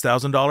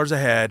 $5,000, $6,000 a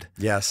head.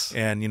 Yes.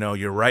 And,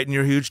 you're writing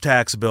your huge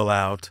tax bill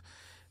out,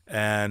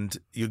 and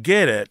you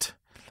get it,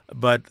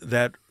 but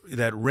that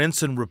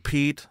rinse and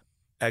repeat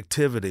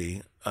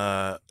activity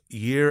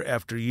year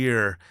after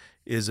year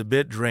is a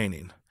bit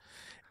draining.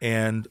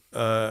 And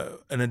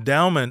an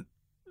endowment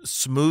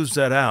smooths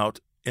that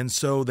out, and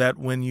so that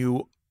when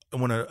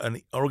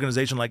an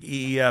organization like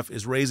EEF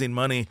is raising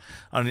money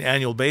on an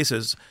annual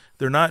basis,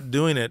 they're not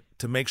doing it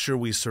to make sure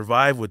we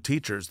survive with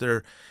teachers.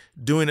 They're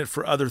doing it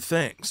for other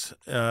things.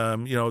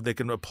 They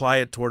can apply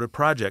it toward a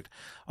project.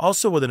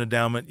 Also, with an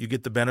endowment, you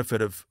get the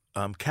benefit of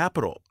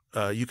capital.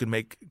 You can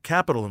make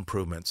capital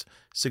improvements,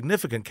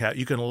 significant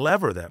you can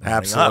lever that money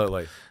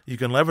Absolutely. up. You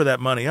can lever that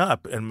money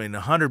up. I mean,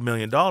 $100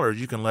 million,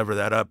 you can lever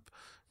that up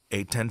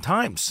 8-10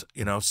 times.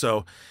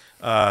 So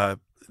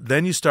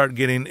then you start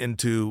getting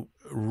into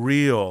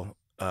real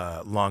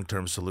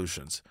long-term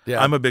solutions.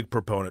 Yeah. I'm a big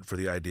proponent for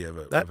the idea of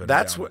it.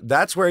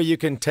 That's where you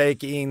can take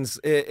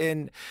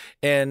EISD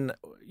in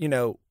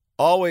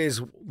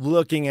always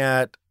looking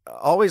at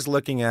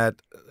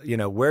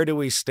where do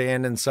we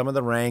stand in some of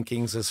the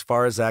rankings as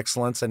far as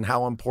excellence and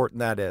how important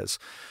that is.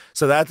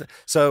 So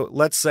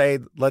let's say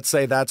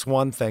that's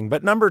one thing.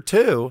 But number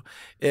two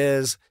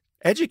is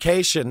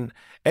education.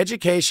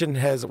 Education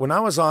has, when I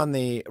was on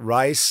the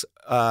Rice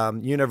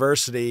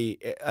University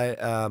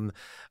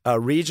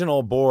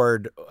regional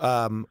board,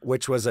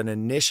 which was an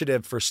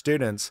initiative for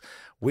students,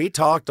 we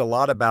talked a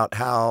lot about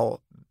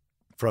how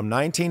from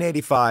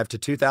 1985 to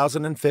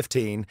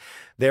 2015,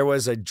 there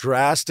was a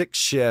drastic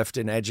shift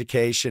in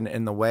education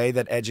in the way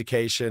that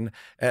education,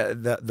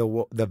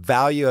 the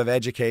value of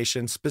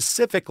education,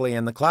 specifically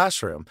in the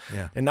classroom.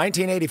 Yeah. In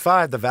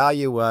 1985, the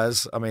value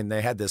was,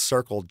 they had this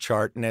circled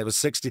chart, and it was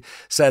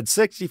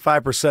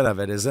 65% of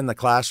it is in the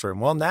classroom.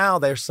 Well, now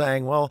they're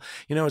saying,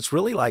 it's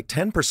really like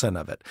 10%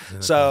 of it.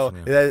 So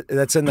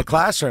that's in the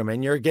classroom,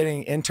 and you're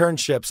getting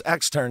internships,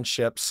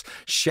 externships,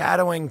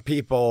 shadowing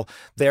people.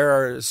 There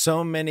are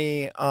so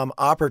many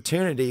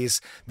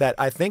opportunities that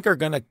I think are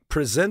going to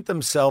present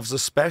themselves,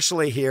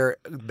 especially here,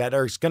 that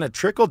are going to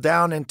trickle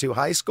down into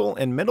high school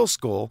and middle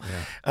school,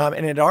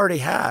 and it already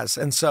has.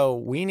 And so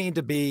we need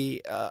to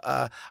be.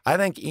 I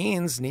think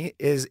EISD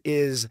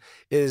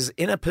is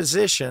in a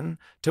position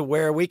to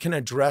where we can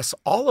address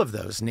all of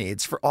those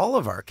needs for all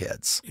of our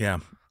kids. Yeah,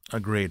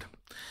 agreed.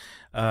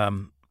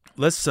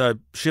 Let's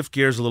shift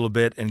gears a little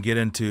bit and get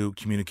into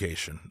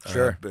communication.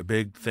 Sure. A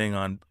big thing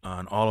on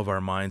all of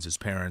our minds as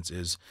parents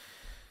is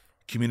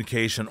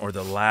communication, or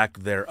the lack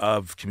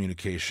thereof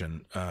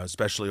communication,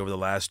 especially over the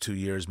last 2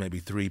 years, maybe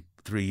three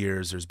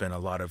years. There's been a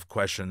lot of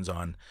questions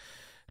on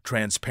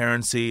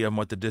transparency on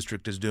what the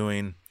district is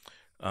doing,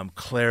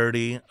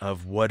 clarity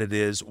of what it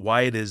is,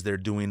 why it is they're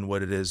doing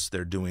what it is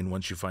they're doing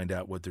once you find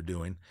out what they're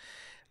doing.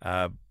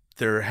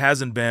 There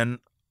hasn't been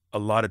a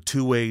lot of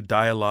two-way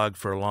dialogue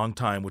for a long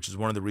time, which is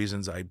one of the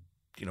reasons I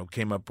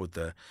came up with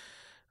the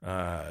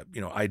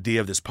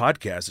idea of this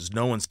podcast, is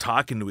no one's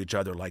talking to each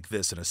other like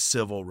this in a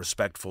civil,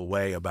 respectful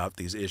way about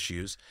these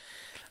issues.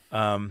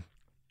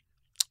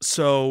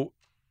 So,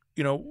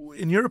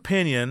 in your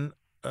opinion,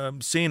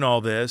 seeing all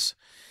this,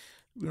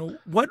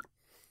 what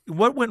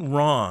went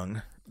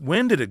wrong?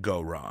 When did it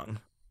go wrong?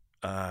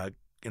 Are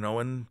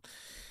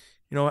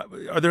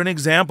there any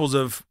examples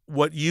of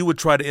what you would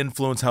try to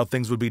influence how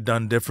things would be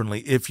done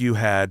differently if you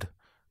had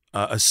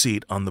a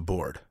seat on the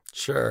board?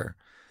 Sure.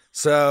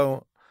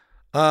 So,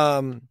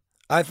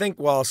 I think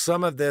while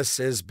some of this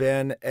has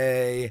been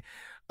a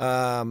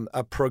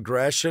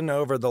progression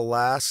over the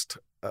last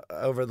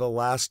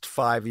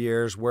 5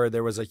 years, where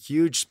there was a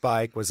huge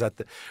spike was at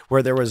the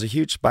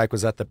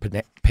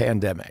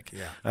pandemic.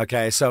 Yeah.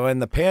 Okay. So in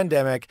the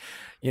pandemic,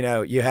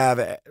 you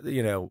have,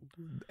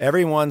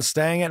 everyone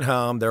staying at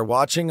home. They're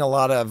watching a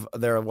lot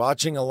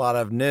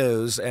of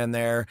news, and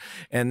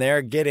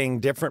they're getting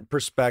different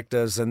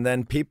perspectives, and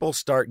then people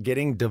start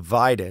getting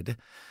divided.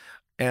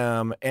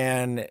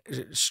 And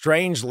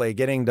strangely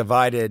getting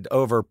divided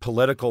over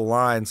political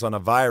lines on a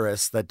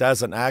virus that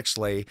doesn't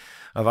actually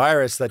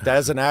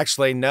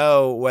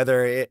know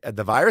whether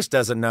the virus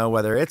doesn't know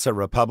whether it's a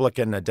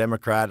Republican, a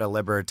Democrat, a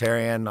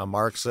Libertarian, a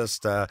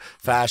Marxist, a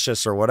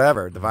fascist, or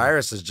whatever. The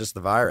virus is just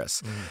the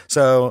virus.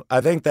 So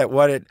I think that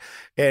what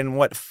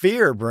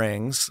fear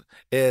brings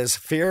is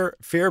fear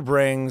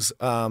brings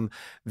a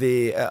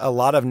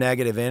lot of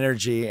negative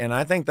energy, and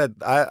I think that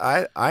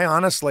I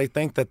honestly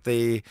think that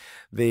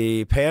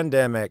the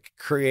pandemic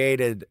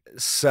created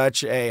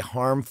such a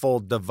harmful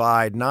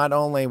divide, not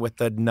only with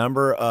the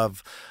number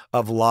of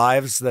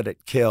lives that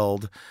it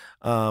killed,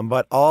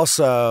 but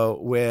also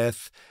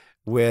with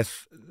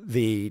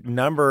the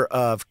number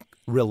of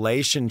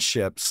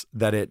relationships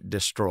that it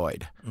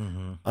destroyed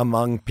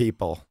among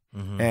people.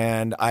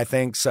 And I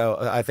think so.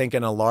 I think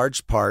in a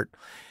large part,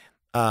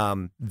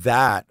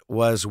 that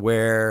was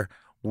where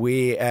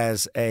we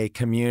as a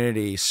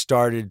community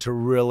started to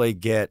really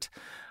get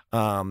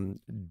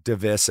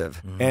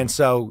divisive. And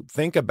so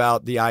think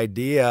about the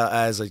idea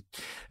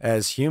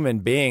as human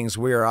beings,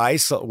 we're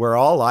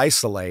all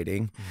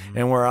isolating,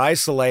 and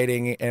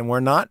we're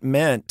not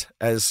meant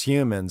as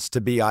humans to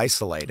be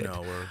isolated.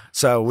 No, we're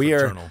so we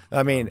fraternal. are,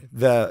 I mean,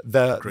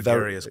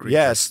 gregarious creatures.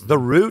 yes, the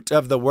root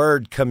of the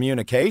word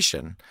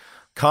communication,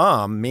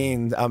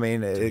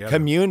 community,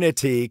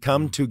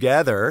 come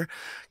together.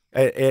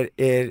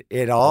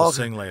 It all. We'll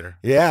sing later.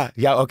 Yeah.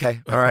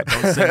 Okay. All right.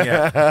 Don't sing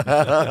yet.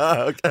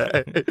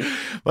 Okay.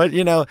 But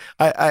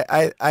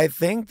I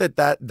think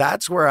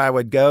that's where I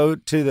would go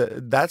to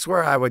that's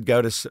where I would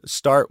go to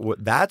start.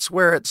 That's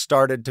where it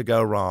started to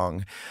go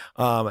wrong,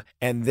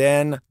 and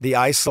then the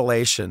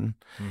isolation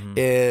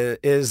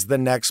is the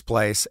next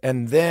place,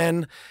 and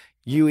then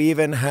you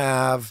even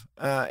have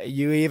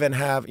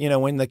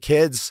when the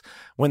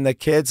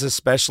kids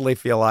especially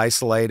feel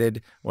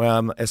isolated,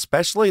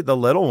 especially the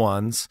little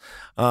ones,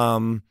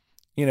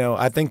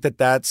 I think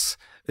that's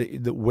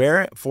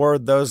where for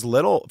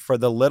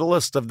the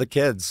littlest of the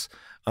kids,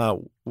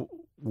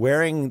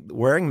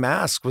 wearing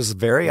masks was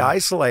very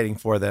isolating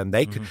for them.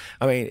 They could,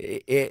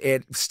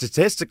 it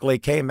statistically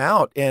came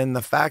out in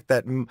the fact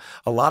that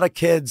a lot of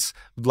kids,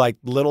 like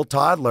little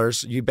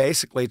toddlers, you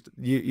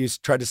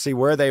try to see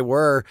where they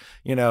were,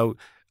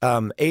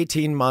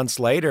 18 months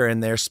later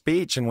in their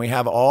speech, and we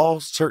have all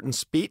certain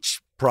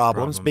speech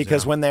problems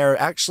because when they're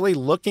actually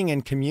looking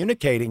and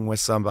communicating with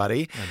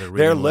somebody,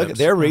 they're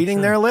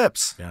reading their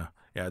lips. Yeah.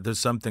 Yeah, there's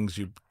some things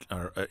you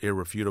are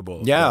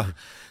irrefutable. Yeah.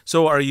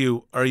 So are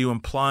you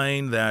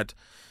implying that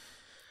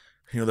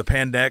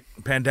the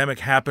pandemic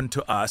happened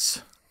to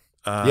us?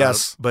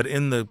 Yes. But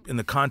in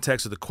the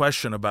context of the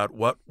question about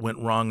what went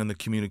wrong in the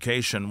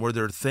communication, were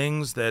there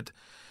things that,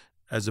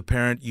 as a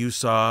parent, you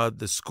saw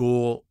the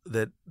school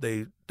that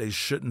they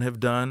shouldn't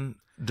have done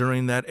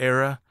during that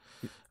era?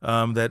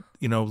 That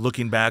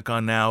looking back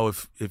on now,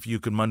 if you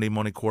could Monday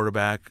morning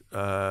quarterback,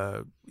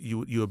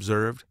 you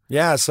observed?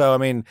 Yeah,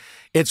 so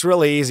it's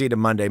really easy to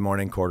Monday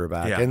morning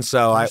quarterback, and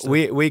so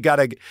we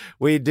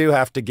do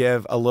have to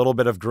give a little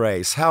bit of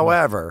grace.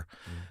 However,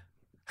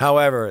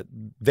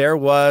 there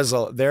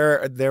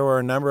were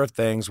a number of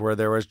things where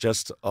there was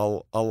just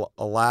a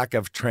lack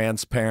of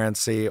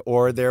transparency,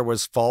 or there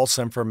was false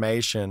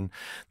information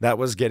that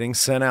was getting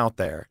sent out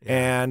there,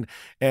 and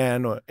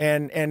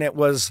it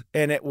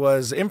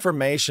was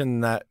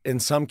information that, in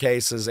some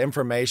cases,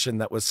 information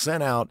that was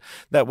sent out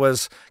that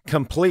was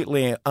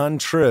completely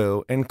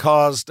untrue and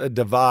caused a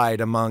divide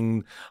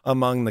among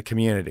the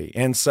community,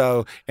 and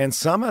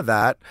some of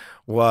that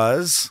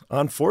was,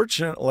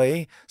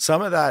 unfortunately,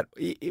 some of that,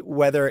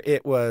 whether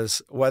it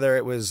was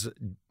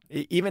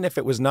even if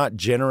it was not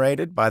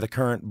generated by the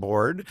current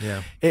board,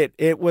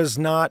 it was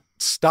not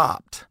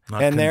stopped.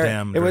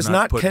 It was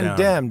not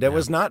condemned. It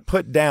was not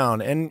put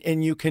down.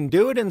 And you can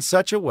do it in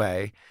such a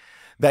way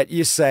that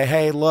you say,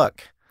 hey,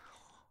 look,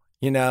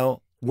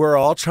 we're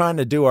all trying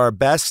to do our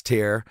best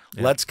here.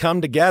 Yeah. Let's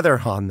come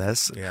together on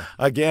this. Yeah.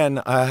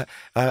 Again,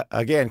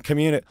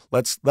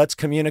 let's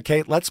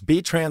communicate. Let's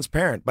be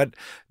transparent.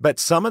 But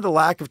some of the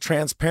lack of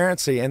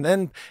transparency, and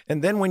then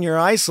when you're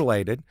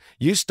isolated,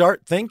 you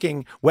start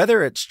thinking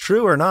whether it's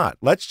true or not.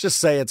 Let's just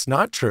say it's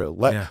not true.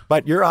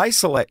 But you're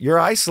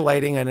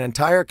isolating an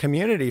entire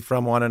community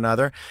from one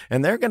another,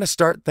 and they're going to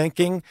start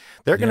thinking.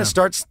 They're going to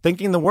start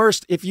thinking the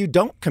worst if you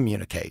don't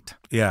communicate.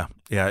 Yeah.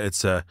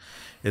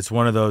 It's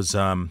one of those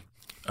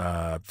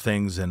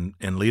things in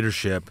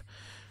leadership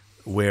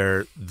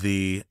where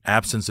the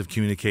absence of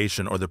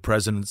communication or the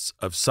presence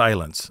of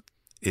silence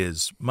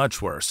is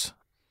much worse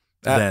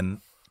than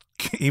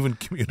even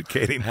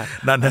communicating.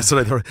 Not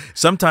necessarily.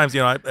 Sometimes,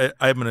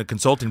 I'm in a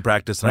consulting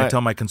practice, and I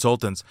tell my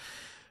consultants,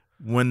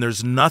 when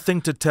there's nothing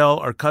to tell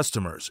our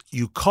customers,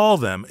 you call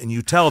them and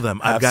you tell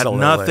them, I've got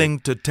nothing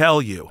to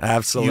tell you.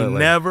 Absolutely. You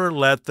never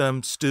let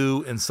them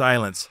stew in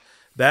silence.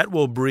 That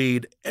will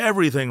breed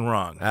everything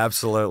wrong.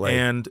 Absolutely.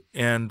 And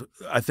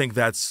I think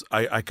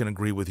I can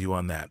agree with you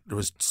on that. There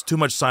was too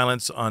much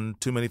silence on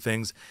too many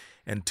things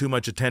and too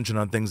much attention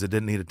on things that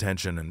didn't need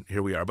attention, and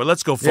here we are. But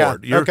let's go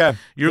forward.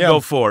 Go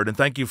forward, and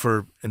thank you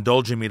for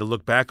indulging me to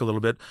look back a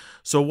little bit.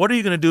 So what are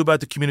you going to do about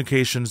the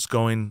communications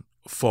going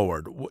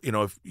forward?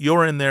 If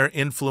you're in there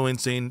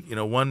influencing,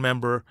 one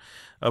member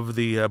of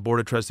the Board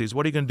of Trustees,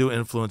 what are you going to do to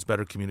influence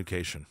better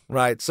communication?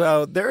 Right.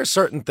 So there are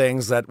certain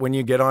things that when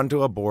you get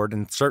onto a board,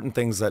 and certain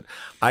things that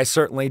I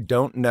certainly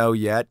don't know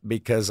yet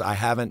because I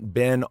haven't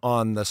been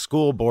on the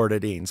school board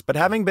at Eanes. But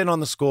having been on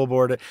the school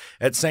board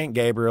at St.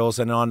 Gabriel's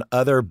and on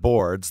other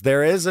boards,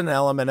 there is an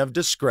element of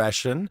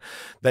discretion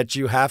that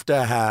you have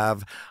to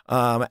have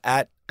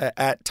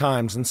at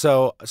times. And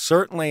so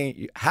certainly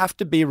you have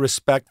to be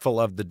respectful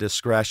of the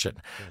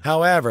discretion.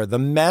 However, the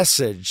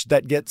message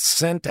that gets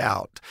sent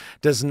out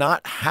does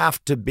not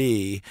have to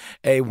be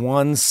a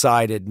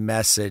one-sided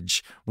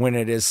message when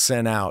it is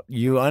sent out.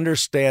 You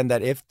understand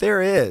that if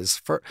there is,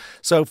 for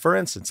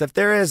instance, if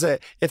there is a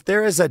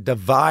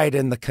divide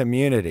in the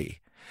community,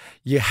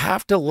 you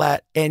have to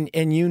let, and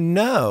you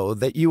know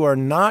that you are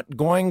not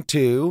going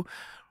to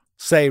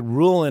say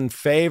rule in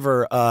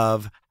favor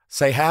of,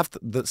 say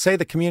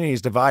the community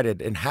is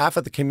divided and half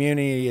of the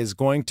community is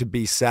going to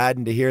be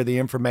saddened to hear the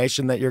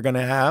information that you're going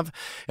to have,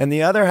 and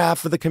the other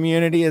half of the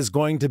community is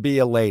going to be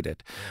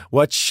elated.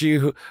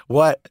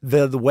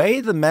 The way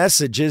the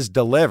message is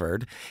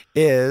delivered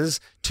is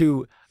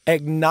to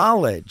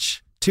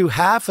acknowledge to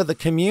half of the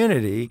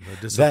community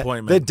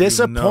the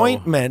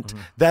disappointment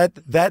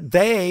that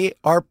they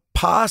are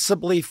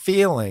possibly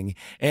feeling,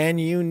 and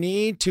you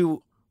need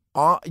to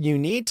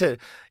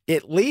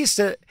at least,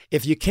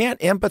 if you can't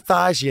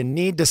empathize, you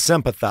need to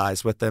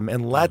sympathize with them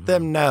and let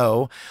them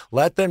know,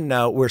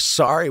 we're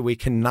sorry, we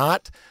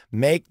cannot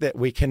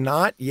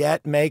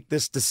yet make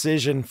this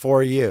decision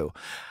for you.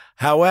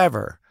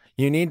 However,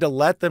 you need to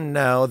let them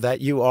know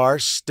that you are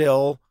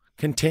still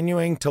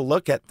continuing to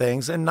look at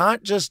things and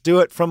not just do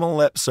it from a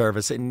lip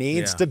service. It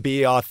needs to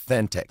be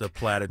authentic. The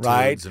platitudes.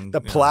 Right? And,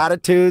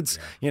 platitudes,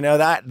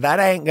 that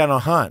ain't going to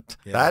hunt.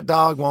 Yeah. That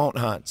dog won't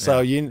hunt.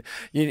 So you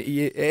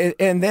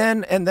and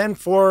then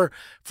for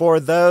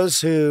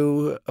those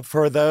who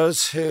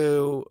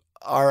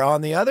are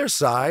on the other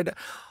side,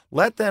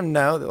 let them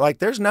know that, like,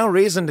 there's no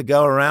reason to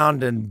go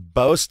around and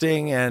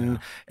boasting and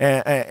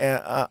let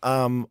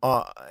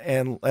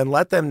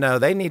them know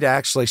they need to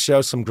actually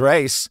show some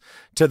grace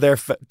to their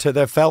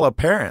fellow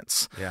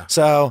parents. Yeah.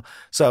 So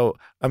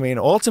I mean,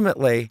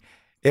 ultimately,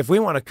 if we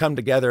want to come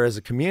together as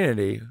a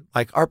community,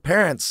 like our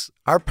parents,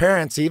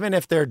 even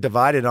if they're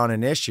divided on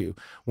an issue,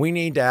 we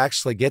need to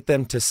actually get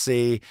them to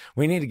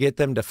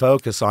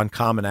focus on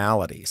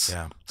commonalities.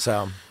 Yeah.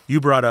 So you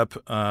brought up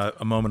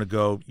a moment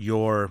ago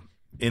your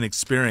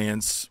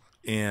inexperience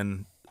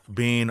in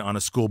being on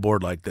a school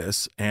board like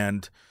this,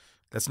 and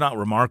that's not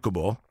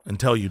remarkable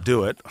until you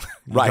do it.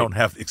 You don't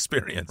have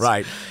experience.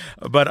 Right.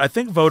 But I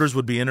think voters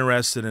would be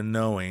interested in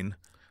knowing,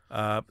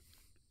 are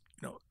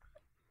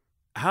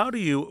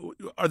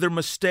there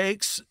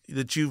mistakes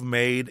that you've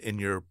made in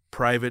your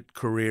private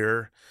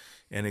career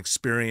and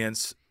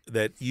experience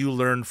that you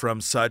learned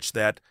from such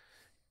that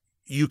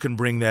you can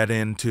bring that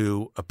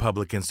into a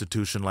public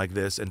institution like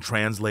this and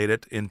translate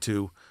it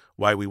into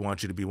why we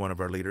want you to be one of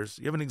our leaders?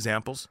 You have any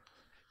examples?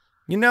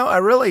 I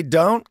really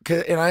don't,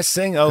 and I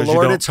sing, "Oh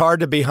Lord, it's hard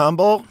to be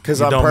humble,"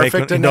 because I'm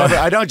perfect and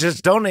I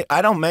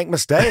don't make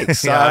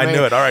mistakes. Yeah, I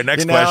knew it. All right,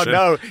 next question.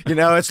 No,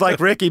 it's like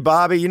Ricky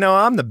Bobby.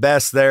 I'm the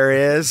best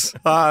there is.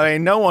 I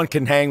mean, no one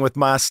can hang with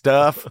my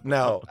stuff.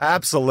 No,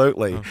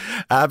 absolutely.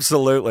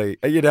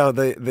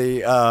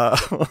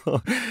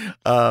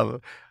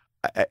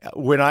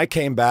 When I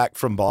came back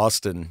from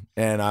Boston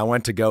and I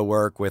went to go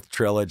work with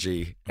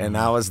Trilogy, and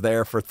I was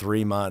there for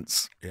 3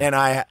 months, and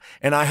I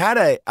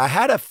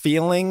had a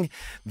feeling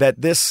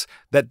that this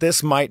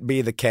might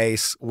be the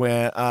case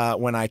when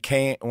I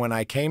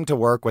came to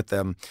work with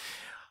them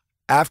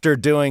after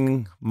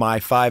doing my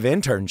 5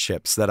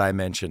 internships that I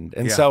mentioned.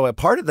 And so a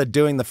part of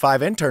doing the 5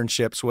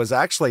 internships was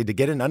actually to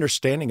get an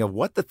understanding of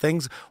what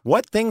things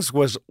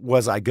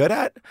was I good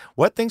at,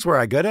 what things were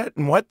I good at,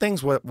 and what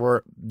things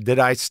did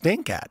I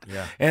stink at.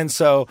 Yeah. And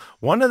so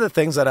one of the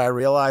things that I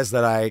realized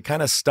that I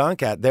kind of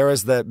stunk at, there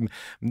was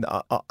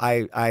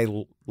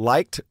I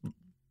liked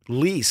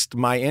least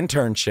my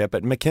internship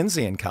at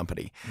McKinsey &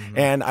 Company. Mm-hmm.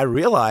 And I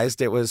realized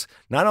it was,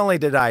 not only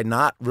did I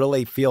not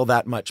really feel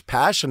that much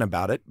passion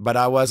about it, but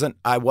I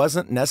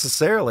wasn't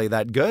necessarily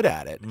that good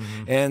at it.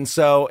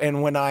 Mm-hmm.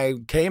 And when I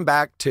came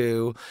back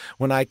to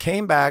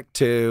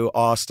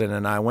Austin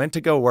and I went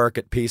to go work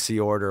at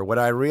PC Order, what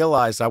I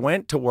realized, I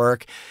went to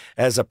work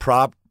as a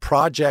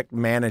project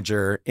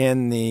manager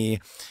in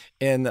the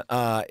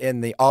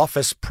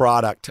office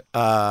product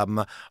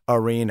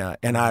arena.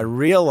 And I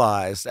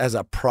realized as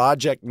a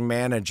project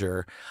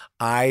manager,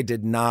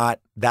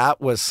 that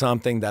was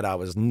something that I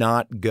was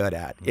not good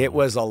at. Mm-hmm. It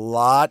was a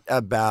lot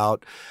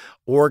about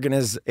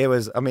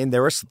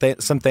there were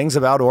some things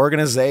about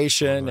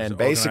organization and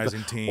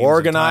basically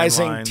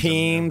organizing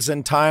teams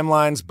and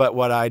timelines. But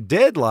what I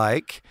did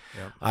like,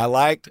 I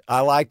liked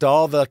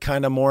all the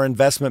kind of more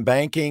investment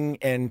banking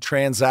and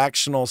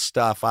transactional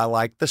stuff. I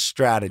liked the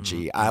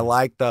strategy.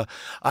 Mm-hmm.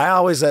 I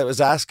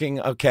was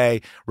asking,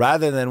 okay,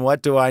 rather than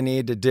what do I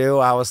need to do,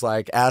 I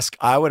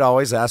would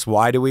always ask,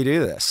 why do we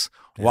do this?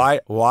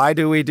 Why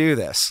do we do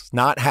this?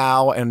 Not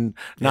how and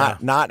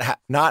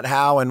not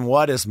how and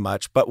what as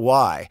much, but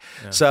why.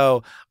 Yeah.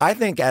 So I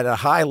think at a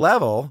high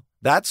level,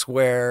 that's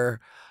where,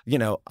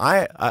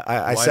 I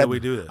why said, do we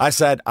do this? I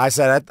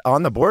said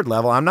on the board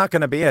level, I'm not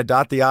going to be a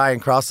dot the I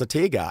and cross the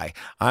T guy.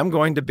 I'm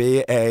going to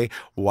be a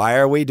why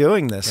are we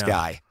doing this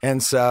guy?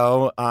 And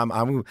so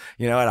I'm,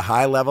 at a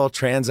high level,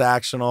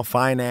 transactional,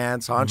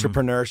 finance,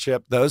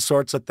 entrepreneurship, those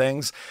sorts of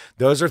things.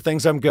 Those are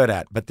things I'm good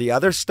at. But the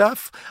other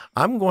stuff,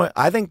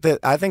 I think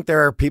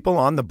there are people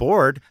on the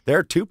board. There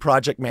are 2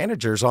 project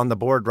managers on the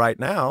board right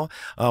now,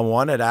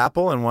 one at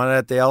Apple and one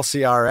at the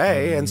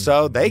LCRA. And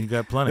so you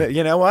got plenty.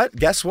 You know what?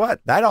 Guess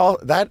what?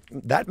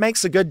 That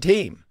makes a good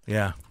team.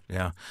 Yeah.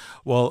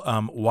 Well,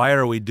 why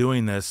are we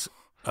doing this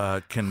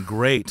can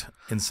grate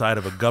inside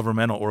of a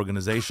governmental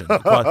organization,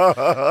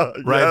 right?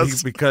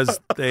 Yes. Because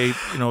they're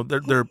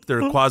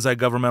a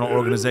quasi-governmental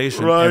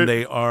organization, right.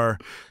 And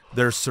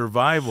their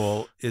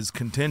survival is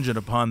contingent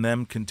upon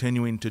them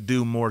continuing to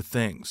do more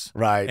things,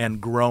 right, and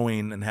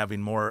growing and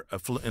having more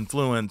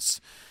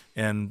influence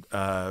and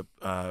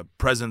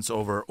presence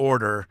over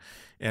order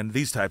and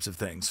these types of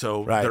things.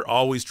 So they're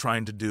always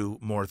trying to do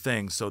more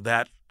things. So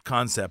that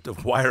concept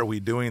of why are we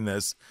doing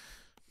this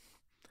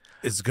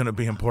is going to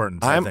be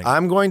important. I think.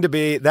 I'm going to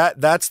be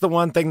that's the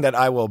one thing that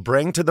I will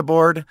bring to the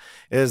board,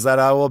 is that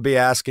I will be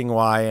asking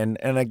why. And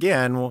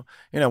again,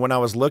 when I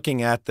was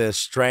looking at the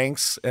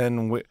strengths,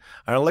 and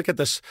I look at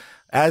this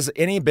as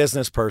any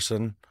business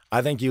person,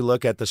 I think you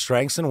look at the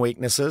strengths and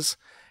weaknesses,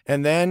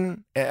 and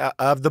then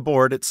of the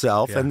board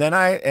itself, and then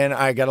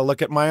I got to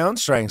look at my own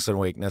strengths and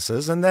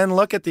weaknesses, and then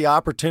look at the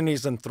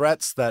opportunities and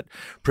threats that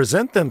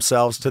present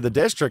themselves to the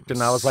district.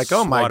 And I was like,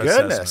 oh my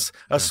goodness,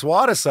 a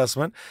SWOT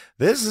assessment.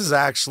 This is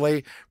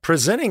actually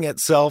presenting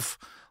itself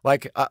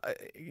like,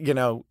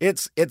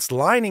 it's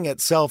lining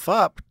itself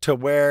up to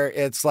where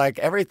it's like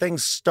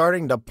everything's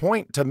starting to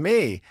point to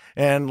me.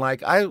 And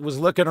like, I was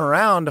looking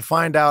around to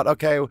find out,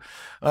 okay,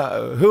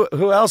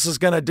 who else is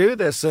going to do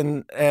this?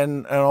 And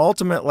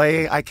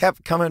ultimately I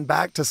kept coming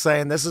back to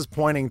saying, this is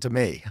pointing to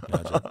me.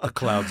 Gotcha. The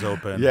clouds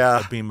open.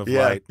 Yeah. A beam of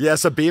light.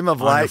 Yes. A beam of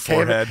light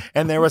came in,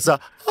 and there was a,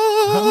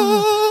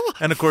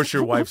 and of course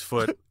your wife's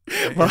foot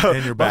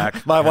in your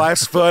back. My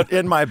wife's foot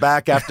in my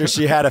back after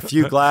she had a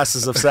few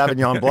glasses of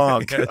Sauvignon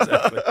Blanc. Yeah,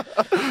 exactly.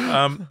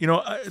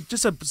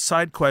 Just a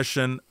side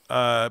question.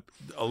 A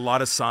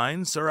lot of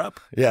signs are up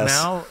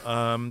now.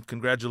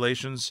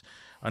 Congratulations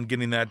on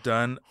getting that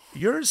done.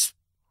 Yours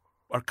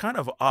are kind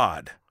of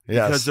odd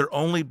because they're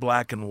only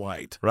black and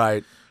white.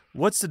 Right.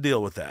 What's the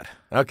deal with that?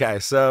 Okay.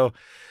 So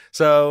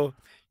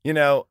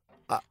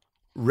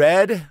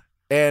red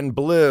and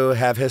blue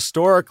have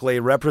historically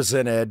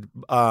represented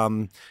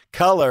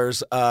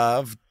colors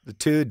of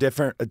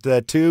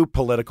the two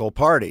political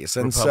parties,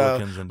 and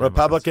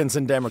Republicans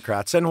and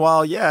Democrats. And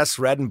while yes,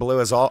 red and blue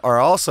are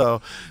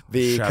also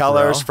the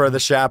colors for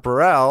the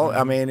chaparral,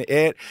 I mean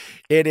it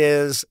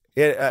is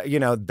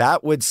that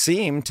would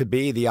seem to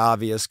be the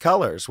obvious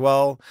colors.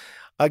 Well,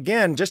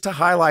 again, just to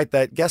highlight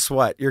that, guess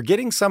what? You're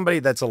getting somebody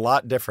that's a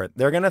lot different.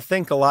 They're going to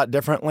think a lot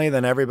differently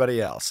than everybody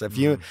else. If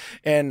you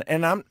and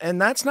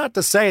that's not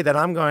to say that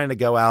I'm going to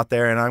go out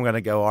there and I'm going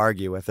to go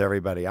argue with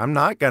everybody. I'm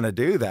not going to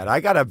do that. I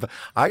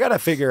gotta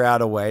figure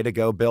out a way to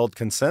go build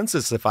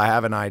consensus if I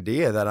have an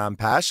idea that I'm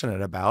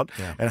passionate about.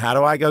 Yeah. And how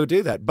do I go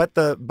do that? But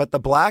the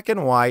black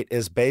and white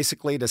is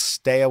basically to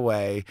stay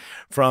away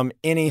from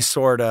any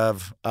sort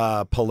of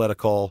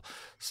political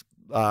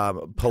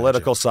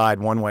side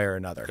one way or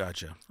another.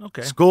 Gotcha.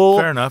 Okay.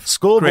 Fair enough.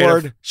 School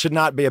board should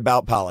not be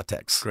about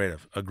politics. Great.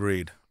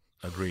 Agreed.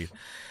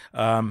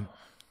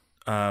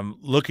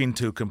 Looking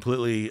to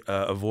completely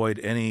avoid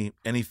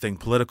anything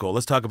political.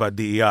 Let's talk about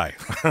DEI.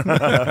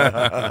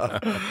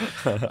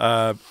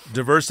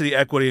 Diversity,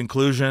 equity,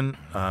 inclusion,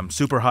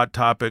 super hot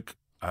topic.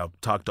 I'll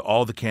talk to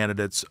all the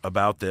candidates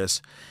about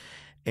this.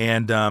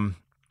 And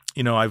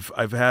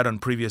I've had on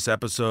previous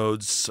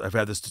episodes, I've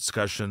had this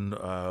discussion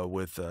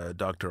with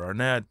Dr.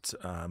 Arnett,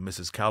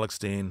 Mrs.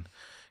 Kallichstein,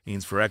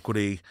 Eans for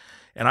Equity,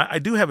 and I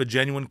do have a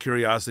genuine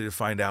curiosity to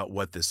find out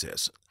what this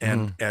is.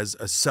 And as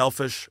a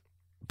selfish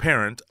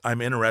parent,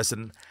 I'm interested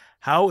in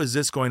how is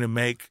this going to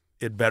make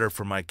it better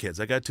for my kids?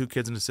 I got 2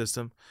 kids in the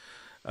system.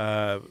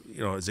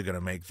 Is it going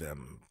to make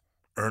them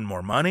earn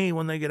more money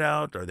when they get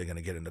out? Are they going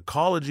to get into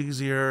college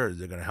easier? Is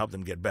it going to help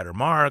them get better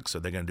marks? Are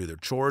they going to do their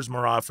chores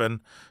more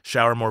often,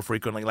 shower more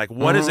frequently? Like,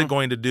 what is it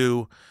going to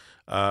do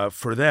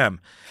for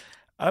them?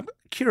 I'm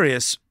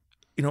curious,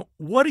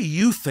 what do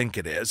you think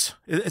it is?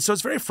 So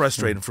it's very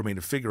frustrating for me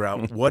to figure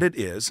out what it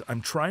is.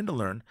 I'm trying to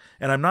learn,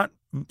 and I'm not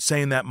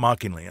saying that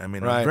mockingly. I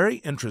mean, I'm very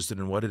interested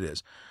in what it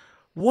is.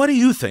 What do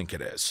you think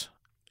it is?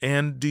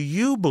 And do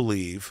you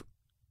believe,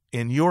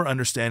 in your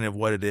understanding of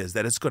what it is,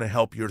 that it's going to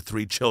help your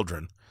 3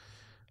 children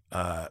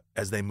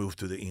as they move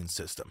through the Eanes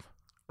system?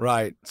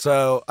 Right.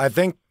 So I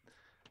think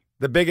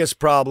the biggest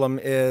problem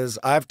is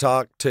I've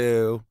talked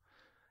to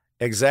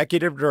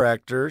executive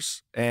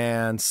directors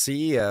and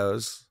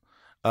CEOs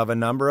of a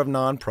number of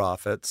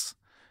nonprofits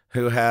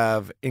who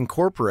have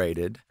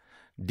incorporated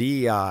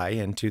DEI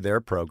into their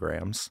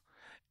programs.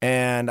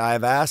 And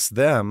I've asked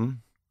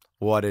them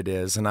what it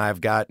is, and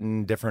I've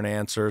gotten different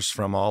answers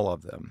from all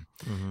of them.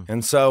 Mm-hmm.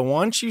 And so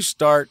once you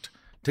start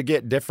to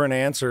get different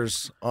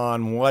answers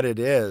on what it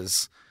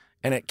is,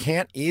 and it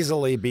can't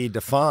easily be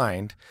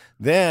defined,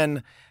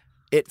 then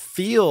it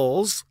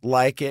feels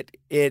like it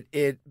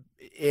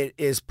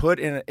is put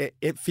in.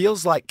 It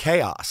feels like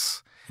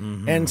chaos,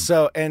 and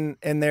so and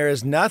there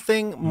is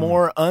nothing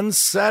more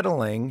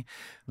unsettling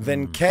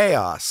than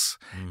chaos,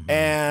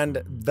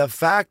 and the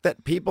fact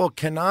that people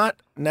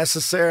cannot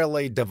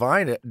necessarily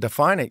define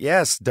it.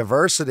 Yes,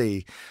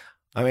 diversity.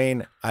 I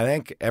mean, I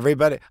think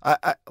everybody.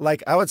 I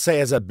would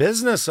say as a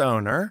business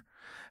owner.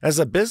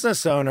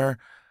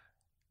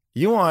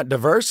 You want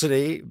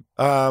diversity.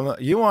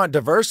 You want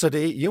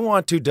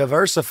to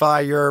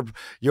diversify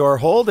your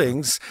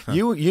holdings.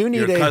 You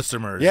need your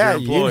customers, your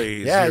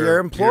employees. Your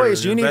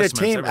employees. You need a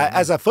team everything.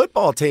 As a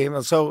football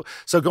team. So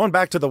going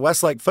back to the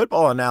Westlake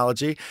football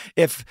analogy,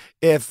 if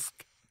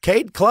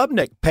Cade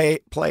Klubnik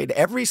played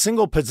every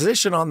single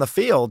position on the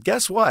field,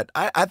 guess what?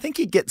 I think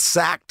he'd get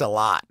sacked a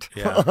lot.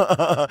 Yeah,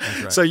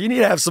 that's right. So you need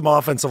to have some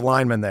offensive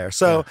linemen there.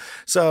 So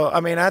I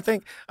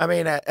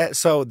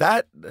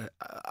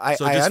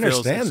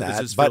understand that.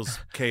 It just feels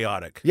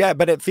chaotic. Yeah,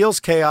 but it feels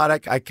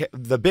chaotic.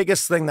 The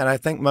biggest thing that I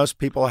think most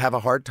people have a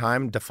hard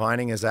time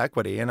defining is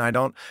equity, and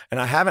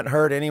I haven't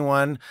heard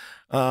anyone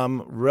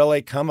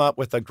really come up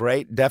with a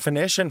great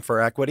definition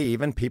for equity.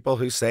 Even people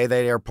who say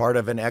they are part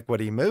of an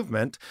equity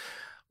movement.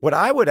 What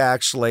I would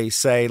actually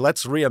say,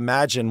 let's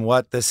reimagine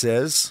what this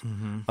is.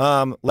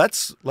 Mm-hmm.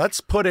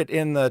 Let's put it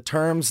in the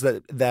terms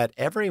that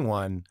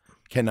everyone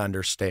can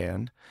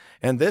understand.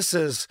 And this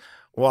is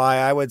why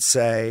I would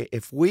say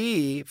if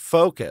we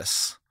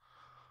focus,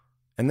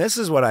 and this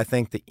is what I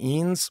think the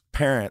EISD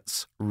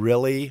parents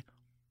really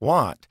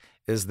want,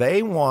 is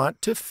they want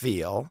to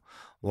feel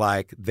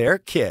like their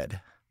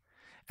kid,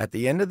 at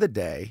the end of the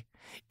day,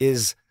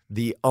 is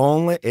the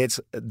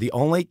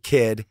only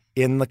kid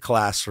in the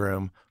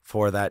classroom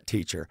for that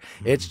teacher.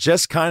 Mm-hmm. It's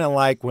just kind of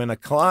like when a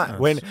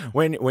client, when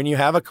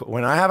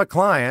I have a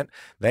client,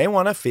 they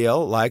want to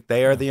feel like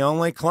they are the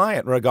only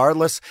client,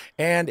 regardless.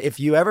 And if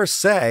you ever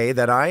say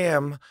that I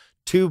am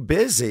too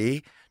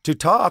busy to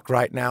talk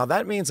right now,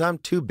 that means I'm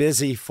too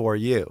busy for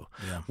you.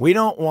 Yeah. We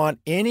don't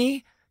want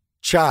any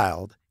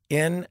child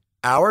in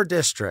our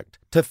district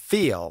to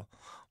feel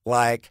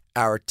like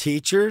our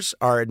teachers,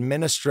 our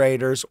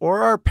administrators,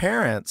 or our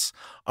parents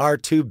are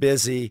too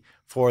busy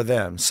for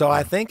them. So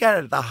I think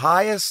at the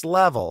highest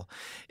level,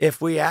 if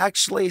we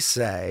actually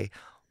say,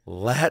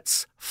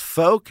 let's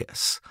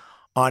focus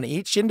on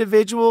each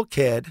individual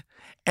kid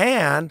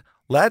and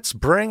let's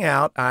bring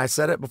out, I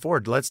said it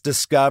before, let's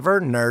discover,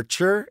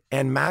 nurture,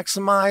 and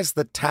maximize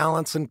the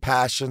talents and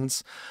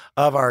passions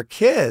of our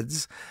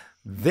kids,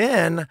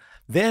 then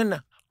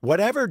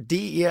whatever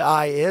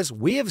DEI is,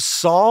 we have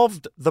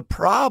solved the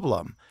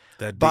problem.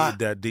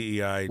 That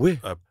DEI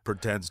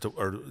pretends to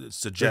or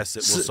suggests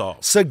it will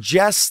solve.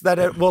 Suggests that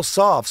it will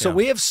solve. So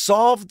we have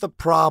solved the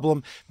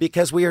problem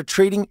because we are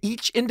treating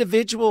each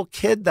individual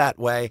kid that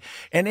way.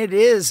 And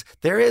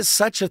there is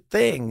such a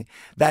thing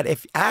that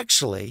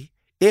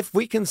if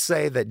we can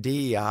say that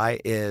DEI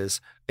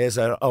is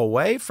a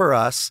way for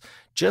us,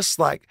 just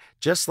like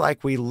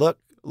we look.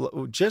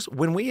 Just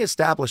when we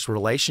establish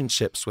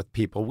relationships with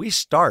people, we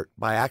start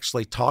by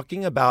actually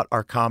talking about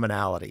our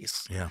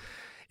commonalities. Yeah.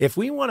 If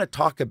we want to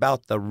talk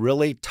about the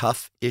really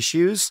tough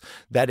issues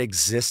that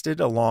existed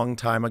a long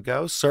time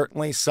ago,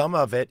 certainly some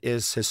of it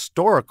is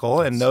historical,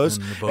 and those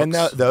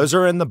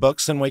are in the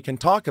books, and we can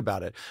talk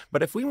about it.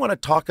 But if we want to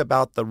talk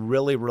about the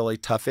really, really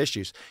tough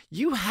issues,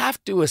 you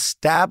have to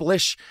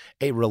establish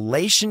a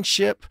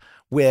relationship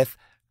with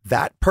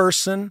that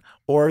person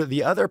or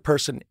the other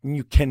person.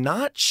 You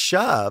cannot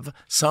shove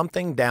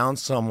something down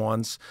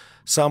someone's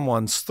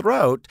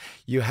throat.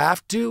 You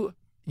have to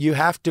there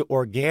has to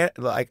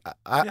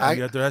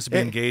be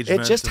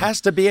engagement. It just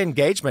has to be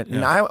engagement. Yeah.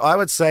 And I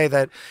would say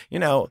that,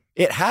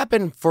 it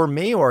happened for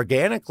me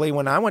organically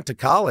when I went to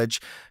college.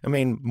 I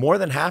mean, more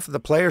than half of the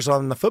players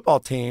on the football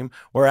team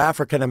were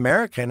African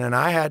American, and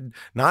I had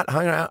not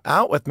hung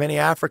out with many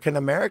African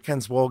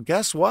Americans. Well,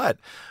 guess what?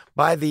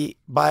 By the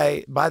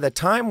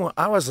time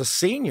I was a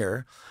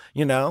senior,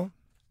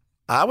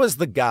 I was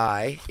the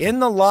guy in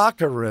the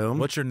locker room.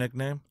 What's your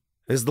nickname?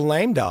 Is the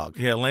lame dog.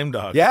 Yeah, lame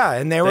dog. Yeah,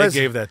 and they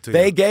gave that to you.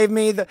 They gave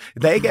me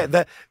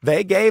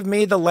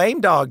the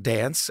lame dog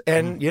dance,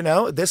 and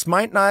this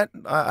might not.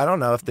 I don't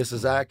know if this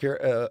is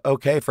accurate.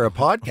 Okay for a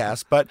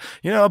podcast, but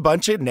a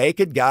bunch of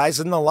naked guys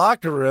in the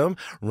locker room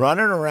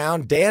running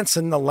around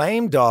dancing the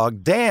lame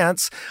dog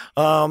dance.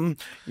 So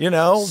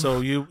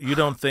you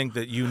don't think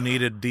that you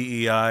needed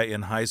DEI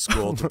in high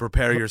school to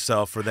prepare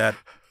yourself for that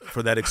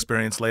for that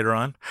experience later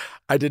on?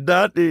 I did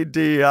not need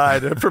DEI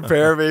to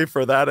prepare me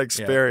for that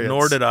experience.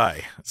 Nor did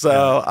I.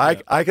 So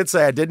I could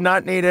say I did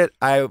not need it.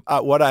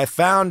 What I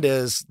found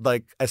is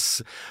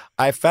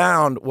I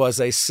found was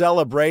a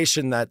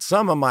celebration that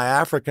some of my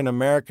African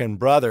American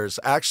brothers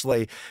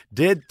actually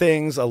did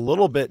things a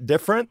little bit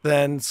different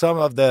than some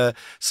of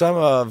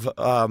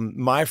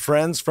my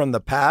friends from the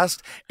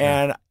past.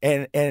 And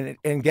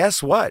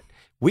guess what?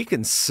 We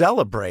can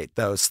celebrate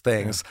those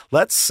things. Yeah.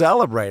 Let's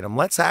celebrate them.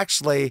 Let's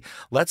actually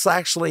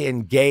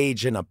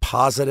engage in a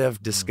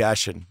positive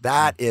discussion.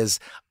 That is,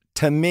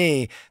 to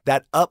me,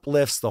 that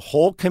uplifts the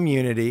whole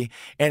community,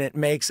 and it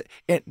makes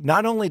it.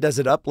 Not only does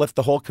it uplift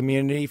the whole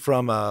community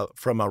from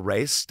a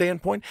race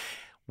standpoint,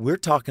 we're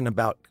talking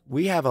about.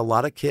 We have a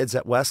lot of kids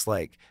at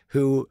Westlake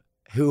who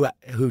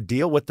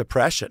deal with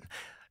depression.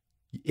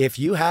 If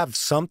you have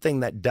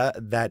something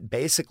that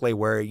basically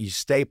where you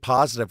stay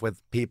positive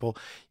with people,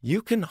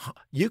 you can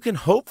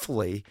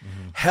hopefully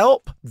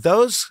help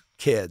those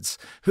kids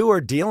who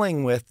are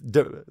dealing with.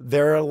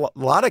 There are a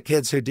lot of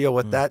kids who deal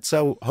with that.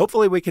 So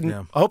hopefully we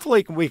can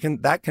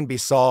that can be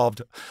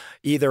solved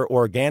either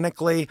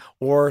organically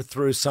or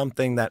through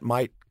something that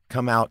might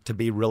come out to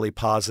be really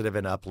positive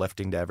and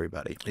uplifting to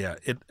everybody. Yeah,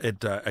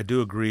 I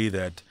do agree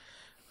that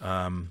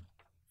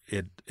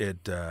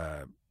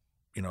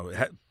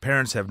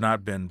parents have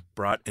not been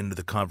brought into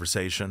the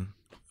conversation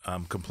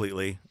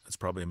completely. It's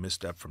probably a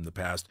misstep from the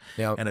past,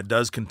 and it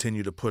does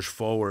continue to push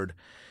forward.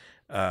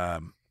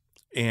 And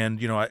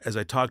as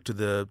I talk to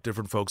the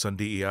different folks on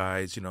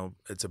DEIs,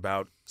 it's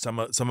about some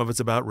of it's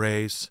about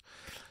race,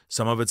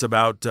 some of it's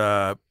about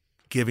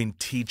giving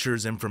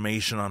teachers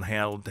information on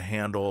how to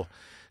handle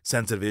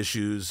sensitive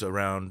issues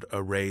around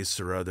a race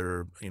or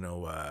other,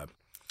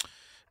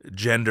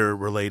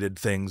 gender-related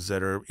things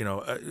that are,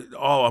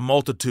 all a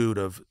multitude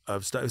of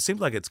stuff. It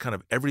seems like it's kind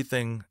of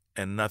everything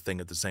and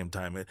nothing at the same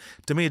time.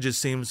 To me, it just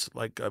seems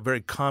like a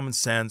very common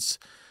sense,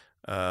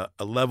 a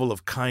level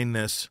of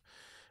kindness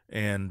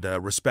and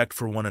respect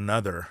for one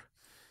another,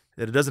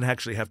 that it doesn't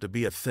actually have to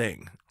be a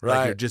thing.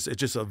 Right. Like it's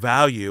just a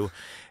value.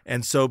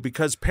 And so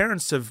because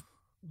parents have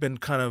been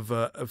kind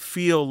of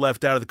feel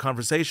left out of the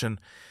conversation,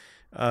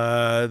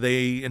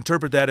 they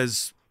interpret that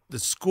as the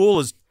school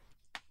is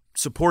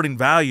supporting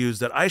values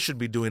that I should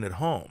be doing at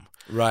home.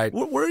 Right.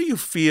 Where do you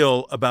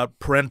feel about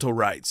parental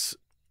rights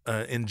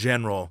in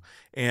general,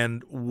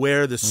 and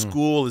where the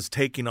school is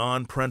taking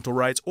on parental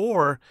rights?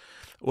 Or,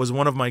 was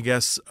one of my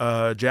guests,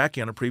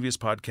 Jackie, on a previous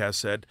podcast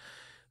said,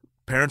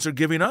 parents are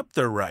giving up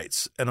their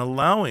rights and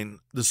allowing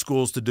the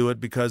schools to do it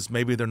because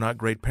maybe they're not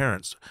great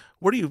parents.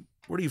 Where do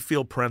you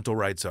feel parental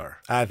rights are?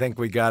 I think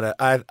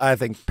I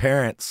think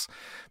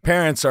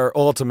parents are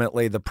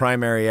ultimately the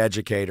primary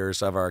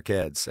educators of our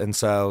kids. And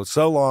so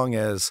long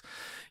as,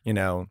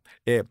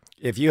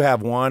 if you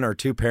have one or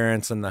two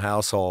parents in the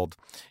household,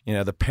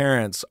 the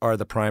parents are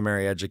the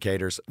primary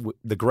educators.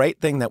 The great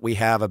thing that we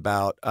have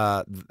about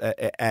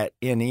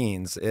in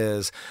EISD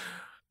is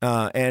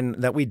and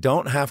that we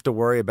don't have to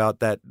worry about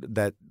that.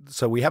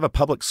 So we have a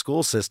public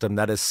school system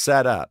that is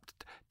set up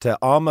to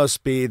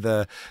almost be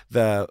the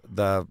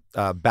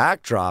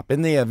backdrop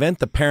in the event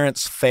the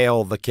parents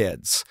fail the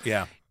kids.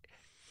 Yeah.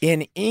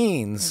 In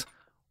EISD,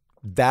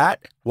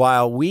 that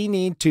while we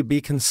need to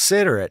be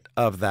considerate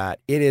of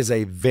that, it is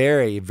a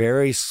very,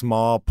 very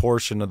small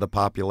portion of the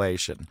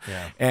population.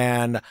 Yeah.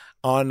 And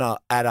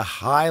at a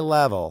high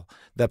level,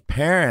 the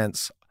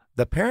parents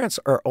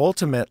are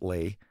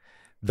ultimately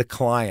the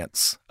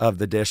clients of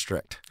the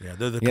district. Yeah,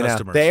 they're the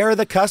customers. They are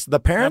the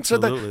parents.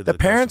 Absolutely, the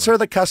parents are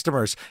the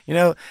customers.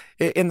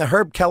 In the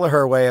Herb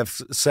Kelleher way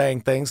of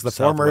saying things, the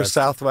former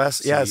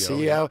Southwest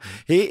CEO,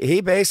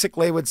 he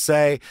basically would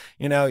say,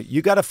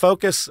 you got to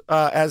focus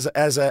as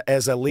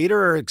a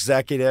leader or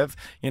executive.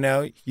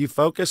 You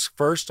focus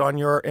first on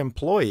your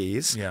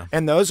employees,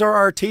 and those are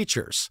our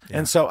teachers. Yeah.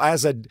 And so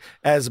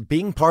as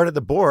being part of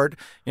the board,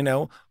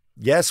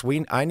 yes, we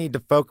need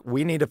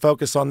to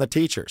focus on the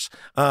teachers,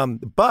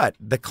 but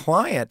the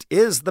client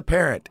is the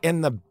parent,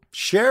 and the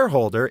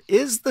shareholder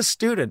is the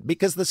student,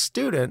 because the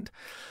student,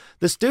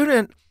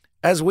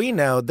 as we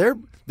know,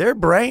 their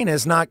brain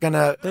is not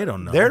gonna. They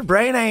don't know. Their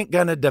brain ain't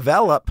gonna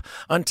develop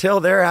until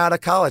they're out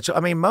of college. I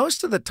mean,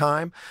 most of the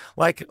time,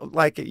 like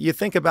you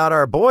think about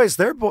our boys,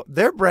 their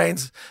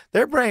brains.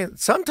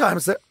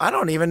 Sometimes I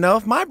don't even know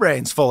if my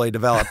brain's fully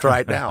developed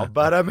right now.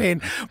 But I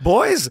mean,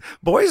 boys'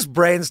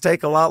 brains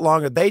take a lot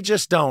longer. They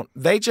just don't.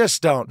 They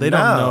don't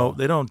know.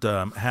 They don't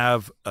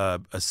have a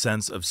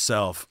sense of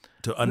self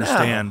to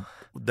understand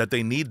that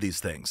they need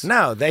these things.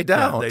 No, they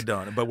don't. Yeah, they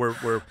don't. But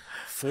we're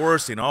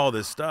forcing all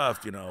this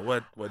stuff.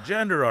 What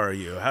gender are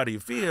you? How do you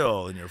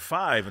feel? And you're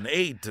 5 and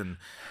 8 and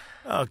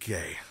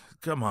okay.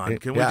 Come on,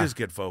 can we just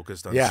get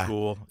focused on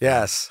school?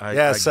 Yes, I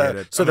get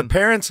it. So the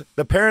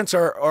parents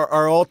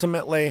are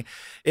ultimately,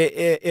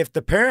 if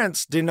the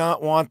parents do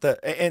not want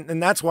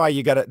and that's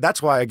why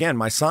that's why again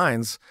my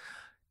signs,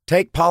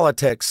 take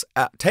politics,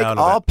 take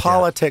all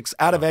politics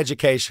out of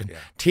education,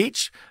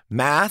 teach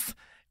math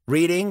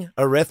reading,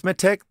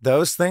 arithmetic,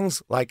 those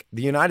things, like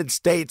the United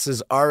States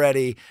is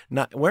already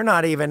not, we're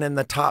not even in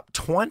the top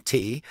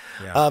 20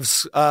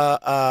 of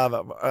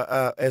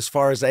as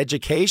far as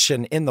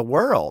education in the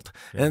world.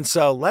 Yeah. And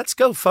so let's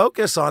go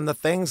focus on the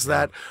things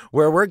that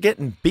where we're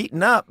getting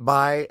beaten up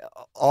by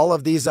all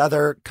of these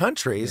other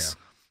countries.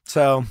 Yeah.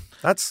 So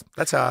that's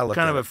how I look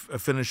at it. Kind of a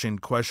finishing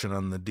question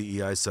on the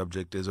DEI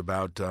subject is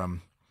about,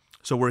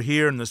 so we're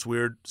here in this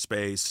weird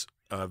space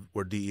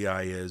where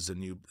DEI is,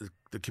 and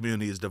the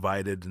community is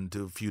divided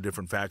into a few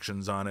different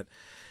factions on it.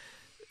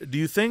 Do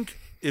you think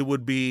it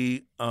would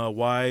be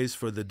wise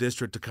for the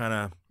district to kind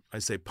of, I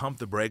say, pump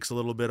the brakes a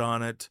little bit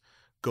on it,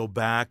 go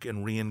back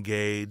and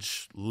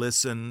re-engage,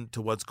 listen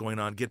to what's going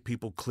on, get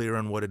people clear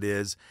on what it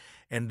is,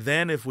 and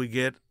then if we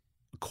get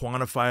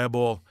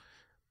quantifiable,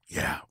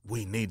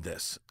 we need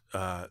this,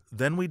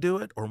 then we do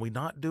it, or we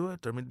not do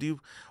it? I mean, do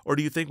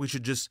you think we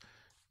should just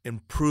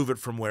improve it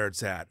from where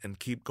it's at and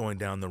keep going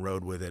down the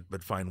road with it,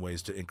 but find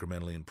ways to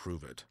incrementally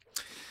improve it?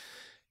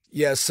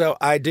 Yeah, so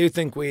I do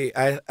think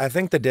I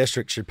think the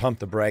district should pump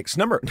the brakes.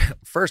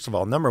 First of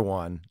all, number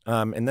one,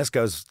 and this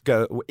goes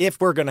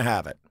if we're going to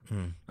have it,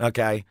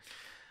 okay,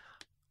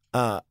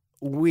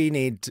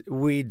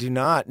 we do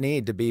not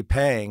need to be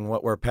paying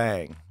what we're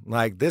paying.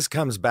 Like, this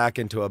comes back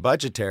into a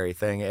budgetary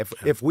thing.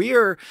 If we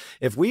are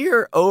for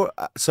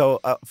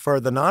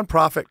the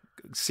nonprofit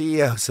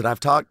CEOs that I've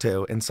talked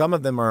to, and some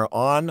of them are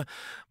on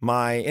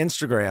my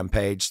Instagram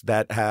page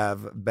that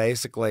have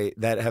basically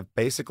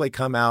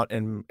come out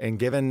and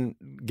given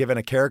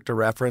a character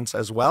reference,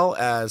 as well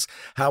as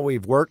how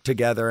we've worked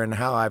together and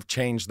how I've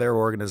changed their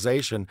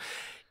organization.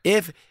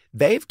 If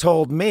they've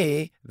told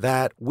me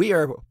that we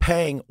are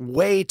paying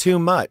way too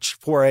much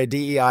for a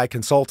DEI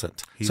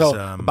consultant. He's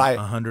by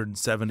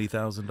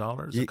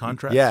 $170,000 a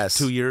contract. Yes,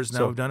 2 years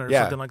now we've done it, or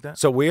something like that.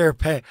 So we're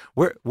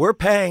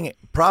paying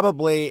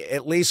probably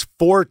at least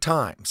 4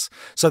 times.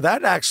 So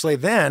that actually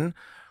then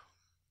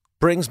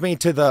brings me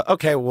to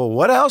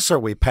what else are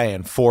we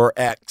paying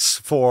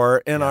 4X for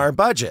in our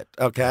budget?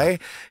 Okay.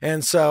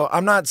 And so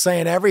I'm not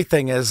saying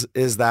everything is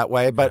that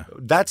way, but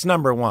that's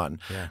number one.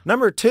 Yeah.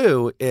 Number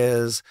two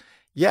is,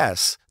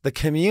 yes, the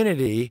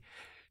community,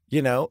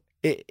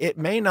 it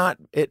may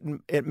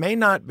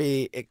not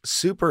be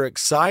super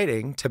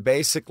exciting to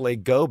basically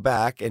go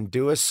back and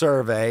do a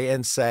survey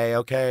and say,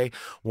 okay,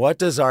 what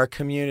does our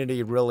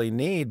community really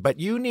need? But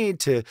you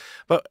need to,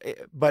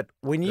 but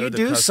when you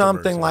do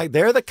something like,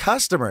 they're the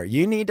customer,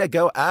 you need to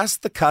go ask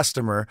the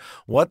customer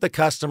what the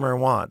customer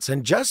wants.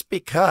 And just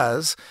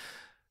because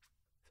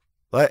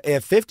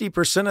if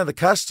 50% of the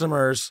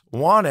customers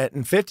want it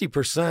and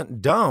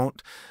 50%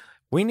 don't,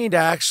 we need to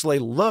actually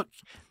look.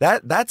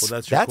 That's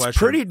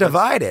pretty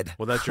divided.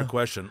 That's your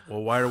question.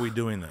 Well, why are we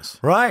doing this?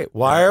 Right.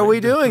 Why are we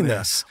doing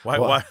this?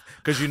 Why?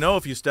 Because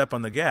if you step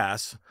on the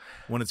gas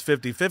when it's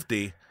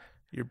 50-50,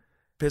 you're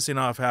pissing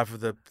off half of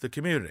the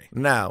community.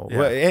 No.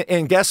 Yeah.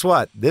 And guess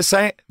what? This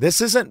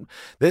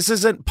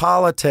isn't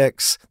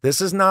politics.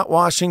 This is not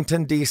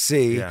Washington,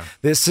 D.C. Yeah.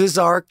 This is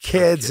our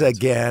kids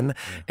again.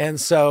 Yeah. And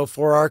so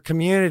for our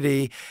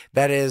community,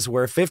 that is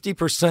where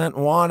 50%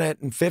 want it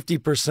and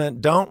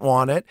 50% don't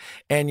want it,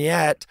 and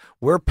yet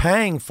we're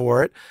paying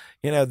for it.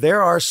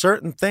 There are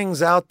certain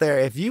things out there.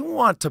 If you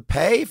want to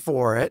pay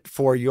for it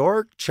for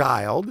your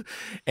child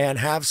and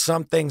have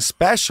something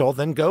special,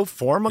 then go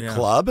form a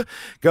club.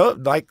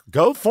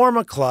 Go form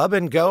a club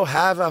and go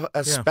have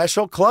a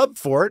special club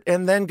for it,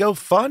 and then go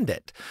fund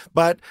it.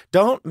 But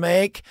don't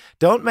make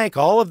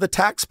all of the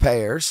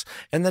taxpayers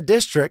in the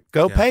district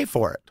go pay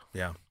for it.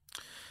 Yeah.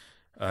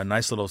 A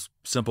nice little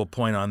simple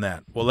point on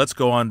that. Well, let's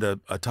go on to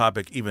a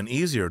topic even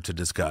easier to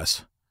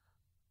discuss.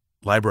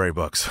 Library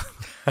books.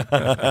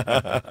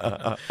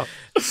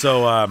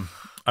 So,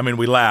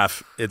 we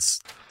laugh.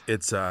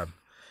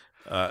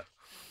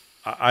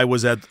 I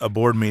was at a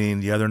board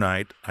meeting the other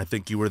night. I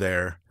think you were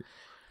there,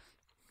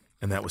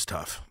 and that was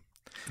tough.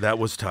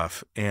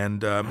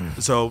 And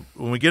so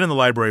when we get in the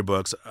library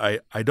books, I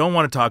don't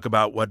want to talk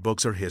about what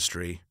books are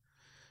history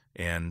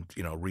and,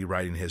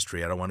 rewriting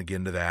history. I don't want to get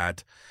into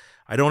that.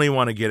 I don't even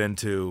want to get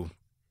into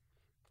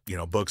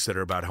books that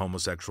are about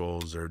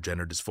homosexuals or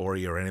gender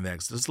dysphoria or anything.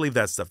 Let's leave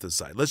that stuff to the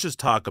side. Let's just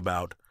talk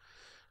about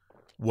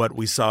what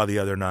we saw the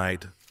other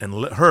night and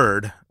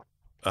heard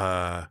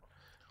at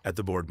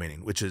the board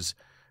meeting, which is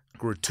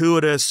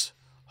gratuitous,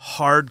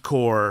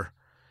 hardcore,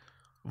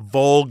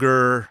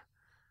 vulgar,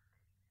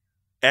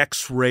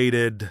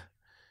 X-rated,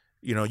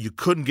 you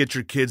couldn't get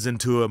your kids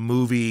into a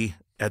movie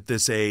at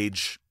this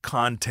age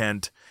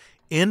content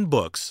in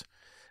books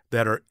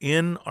that are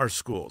in our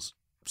schools.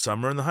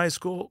 Some are in the high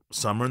school,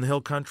 some are in the hill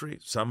country,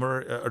 some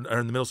are in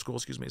the middle school,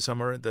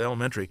 some are at the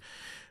elementary.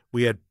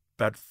 We had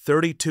about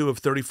 32 of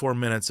 34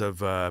 minutes of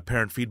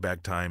parent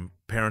feedback time,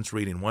 parents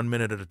reading 1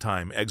 minute at a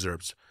time,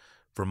 excerpts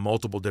from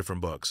multiple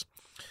different books.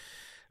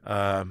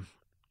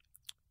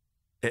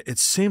 It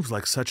seems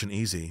like such an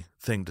easy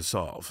thing to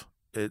solve.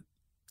 It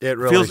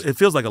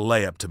feels like a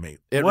layup to me.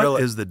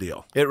 What is the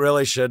deal? It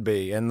really should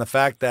be. And the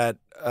fact that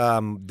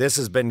this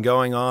has been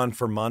going on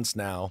for months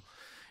now,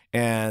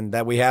 and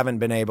that we haven't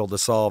been able to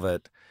solve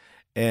it,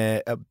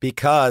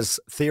 because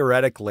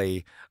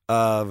theoretically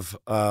of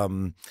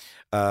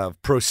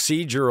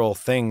procedural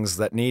things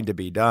that need to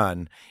be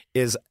done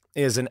is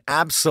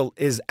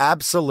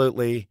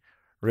absolutely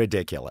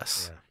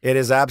ridiculous. Yeah. It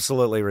is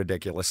absolutely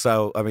ridiculous.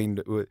 So, I mean,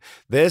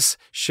 this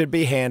should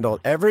be handled.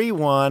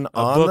 Everyone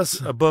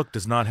a book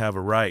does not have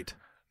a right.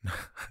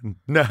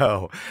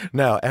 No.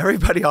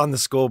 Everybody on the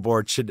school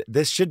board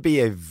this should be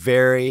a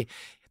 7-0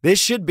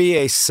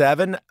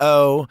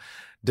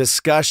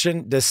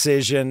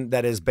 decision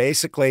that is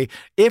basically,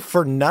 if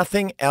for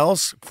nothing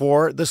else,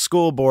 for the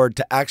school board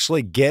to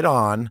actually get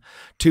on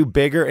to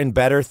bigger and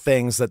better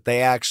things that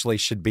they actually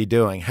should be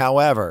doing.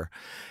 However,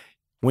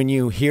 when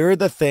you hear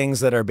the things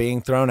that are being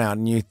thrown out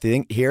and you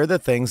hear the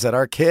things that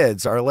our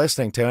kids are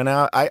listening to, and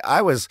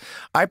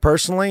I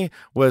personally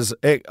was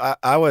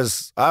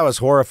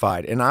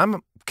horrified,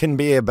 and can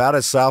be about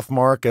as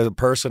sophomoric a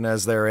person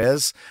as there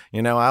is.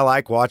 You know, I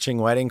like watching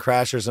Wedding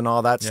Crashers and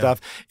all that stuff.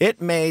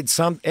 It made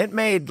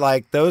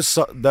like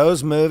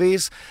those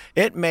movies,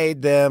 it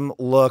made them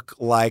look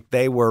like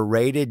they were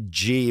rated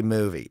G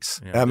movies.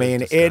 Yeah, I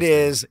mean,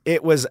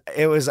 it was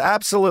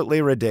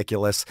absolutely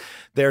ridiculous.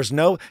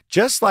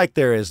 Just like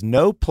there is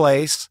no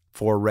place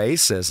for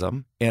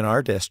racism in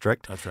our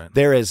district. That's right.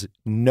 There is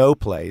no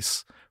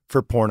place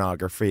for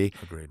pornography.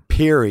 Agreed.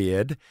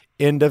 Period.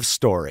 End of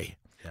story.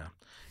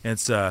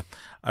 It's I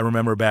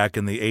remember back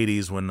in the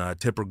 80s when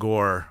Tipper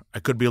Gore, I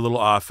could be a little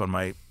off on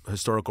my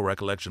historical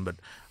recollection, but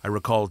I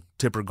recall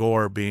Tipper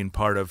Gore being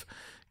part of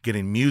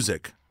getting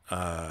music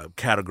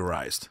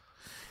categorized.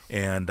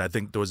 And I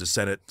think there was a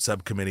Senate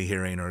subcommittee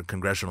hearing or a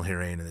congressional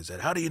hearing, and they said,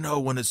 how do you know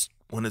when it's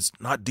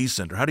not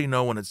decent, or how do you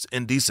know when it's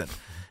indecent?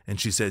 And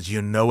she says,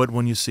 you know it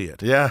when you see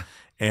it. Yeah.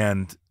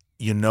 And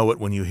you know it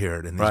when you hear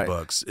it in these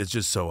books. It's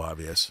just so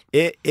obvious.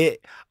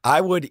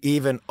 I would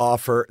even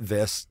offer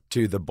this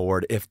to the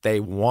board if they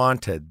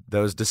wanted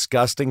those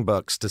disgusting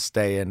books to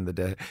stay in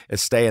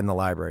the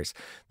libraries,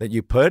 that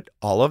you put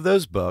all of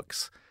those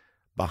books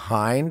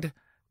behind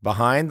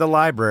the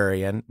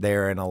librarian.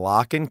 They're in a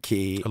lock and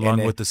key,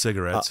 along with the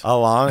cigarettes.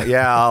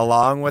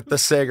 Along with the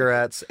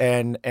cigarettes.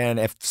 And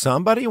if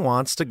somebody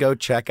wants to go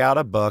check out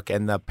a book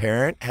and the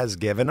parent has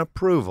given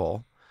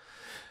approval,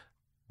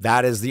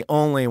 that is the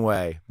only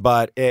way.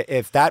 But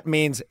if that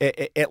means,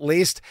 at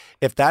least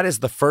if that is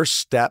the first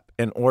step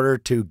in order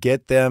to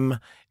get them,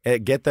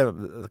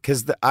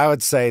 because I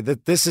would say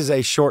that this is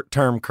a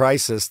short-term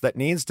crisis that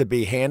needs to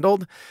be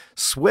handled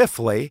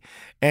swiftly,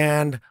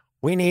 and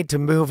we need to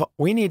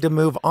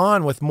move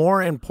on with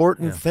more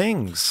important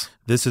things.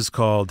 This is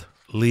called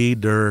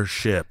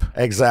leadership.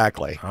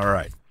 Exactly. All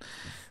right.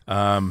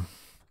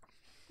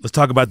 Let's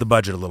talk about the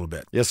budget a little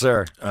bit. Yes,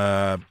 sir.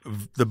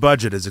 The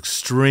budget is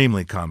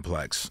extremely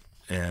complex,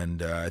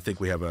 and I think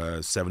we have a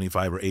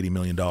 $75 or $80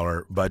 million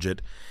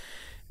budget.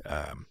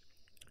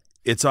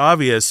 It's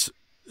obvious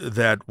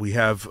that we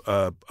have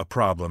a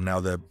problem. Now,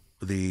 the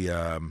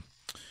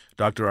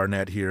Dr.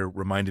 Arnett here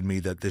reminded me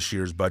that this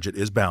year's budget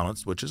is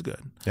balanced, which is good.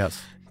 Yes.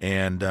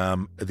 And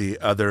the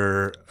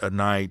other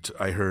night,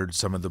 I heard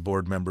some of the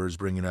board members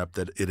bringing up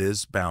that it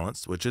is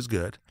balanced, which is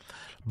good.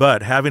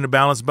 But having a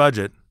balanced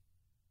budget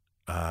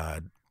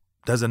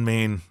doesn't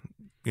mean,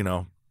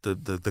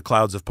 the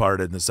clouds have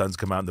parted and the sun's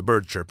come out and the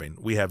birds chirping.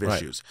 We have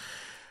issues.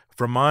 Right.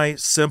 From my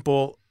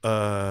simple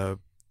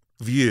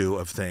view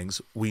of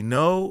things, we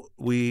know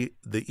the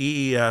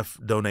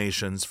EEF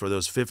donations for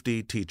those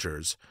 50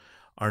 teachers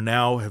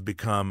have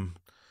become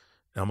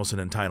almost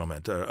an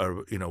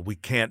entitlement. We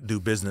can't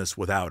do business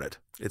without it.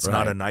 It's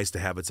not a nice to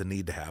have, it's a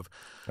need to have.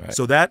 Right.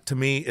 So that to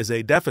me is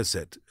a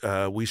deficit.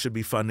 We should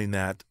be funding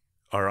that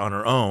on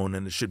our own,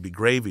 and it should be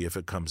gravy if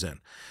it comes in.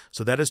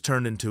 So that has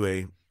turned into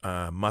a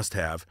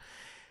must-have.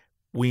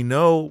 We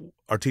know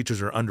our teachers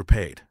are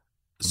underpaid,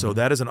 so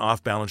that is an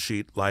off-balance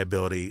sheet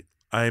liability.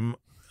 I'm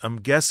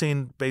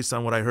guessing, based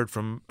on what I heard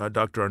from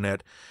Dr.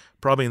 Arnett,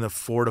 probably in the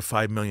 $4 to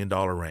 $5 million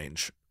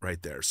range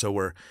right there. So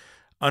we're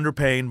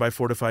underpaying by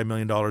 $4 to $5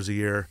 million a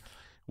year.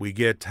 We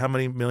get how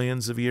many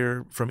millions a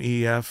year from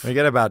EEF? We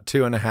get about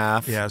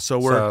 2.5. Yeah, so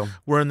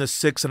we're in the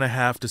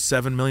 $6.5 to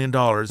 $7 million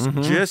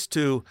just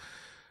to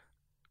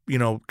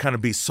kind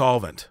of be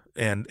solvent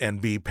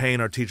and be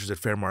paying our teachers at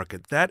fair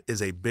market. That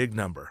is a big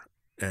number.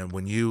 And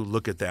when you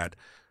look at that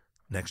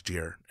next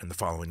year and the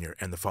following year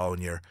and the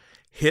following year,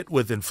 hit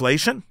with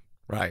inflation,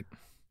 right?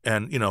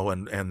 And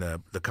and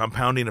the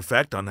compounding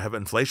effect on how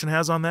inflation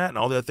has on that and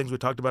all the other things we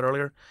talked about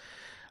earlier.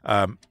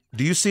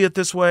 Do you see it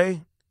this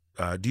way?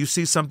 Do you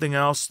see something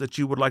else that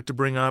you would like to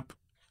bring up?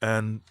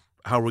 And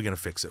how are we going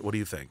to fix it? What do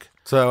you think?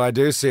 So I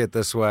do see it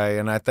this way,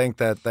 and I think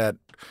that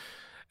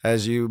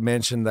as you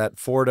mentioned, that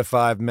 $4 to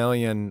 $5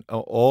 million,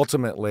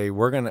 ultimately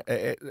we're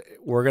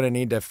gonna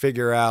need to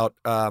figure out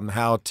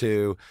how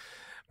to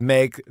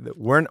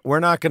we're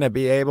not going to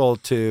be able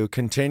to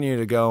continue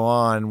to go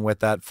on with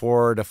that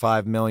 $4 to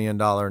 $5 million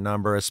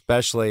number,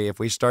 especially if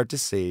we start to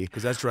see,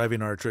 because that's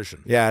driving our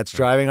attrition. Yeah, it's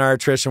driving our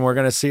attrition. We're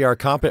going to see our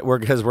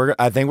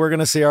I think we're going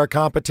to see our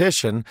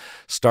competition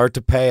start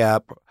to pay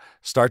up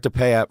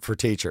for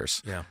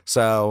teachers. Yeah.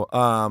 So,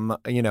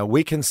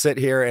 we can sit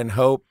here and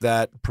hope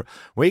that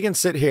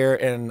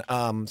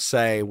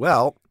say,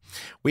 well,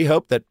 we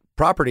hope that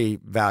property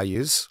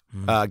values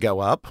go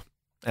up.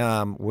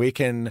 We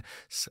can.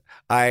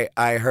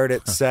 I heard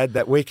it said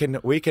that we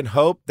can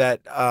hope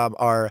that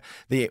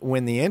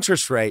when the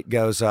interest rate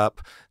goes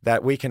up,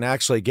 that we can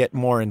actually get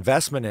more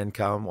investment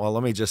income. Well,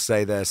 let me just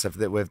say this: if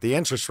the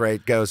interest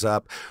rate goes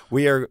up,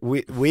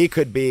 we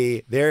could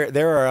be there.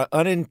 There are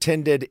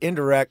unintended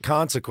indirect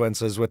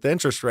consequences with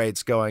interest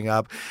rates going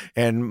up,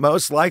 and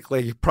most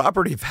likely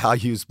property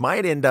values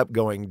might end up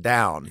going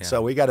down. Yeah.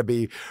 So we got to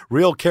be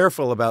real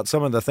careful about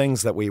some of the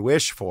things that we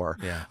wish for.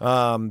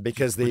 Yeah.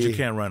 Because but you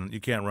can't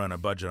run a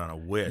budget on a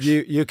wish.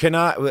 You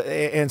cannot,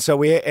 and so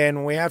we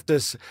have to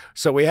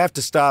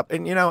stop.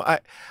 And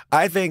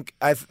I think,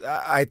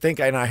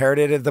 and I heard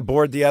it at the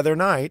board the other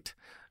night.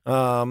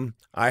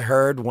 I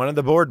heard one of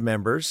the board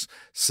members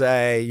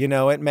say,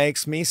 it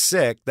makes me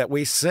sick that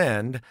we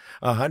send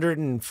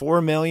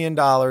 $104 million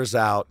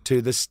out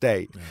to the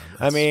state. Yeah,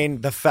 I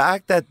mean, the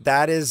fact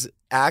that is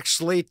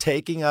actually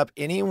taking up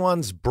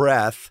anyone's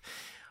breath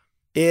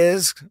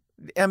is.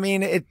 I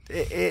mean,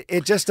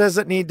 it just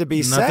doesn't need to be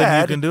nothing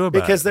said you can do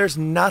about because it. There's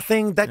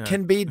nothing that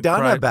can be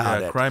done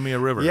about it. Cry me a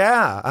river.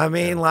 Yeah, I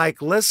mean,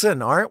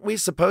 listen, aren't we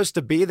supposed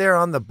to be there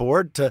on the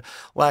board to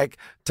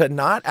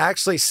not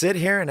actually sit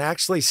here and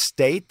actually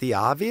state the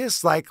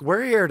obvious?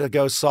 We're here to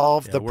go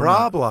solve the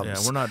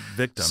problems. We're not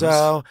victims.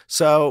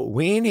 So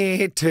we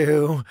need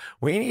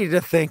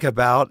to think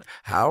about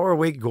how are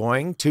we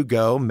going to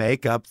go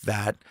make up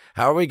that?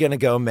 How are we going to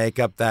go make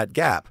up that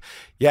gap?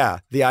 Yeah,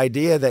 the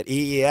idea that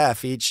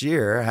EEF each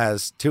year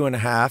has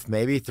 $2.5,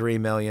 maybe $3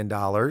 million.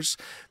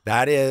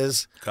 That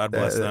is, God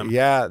bless them.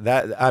 Yeah,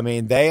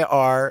 they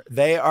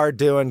are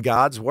doing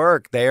God's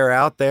work. They are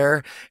out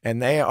there,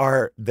 and they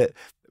are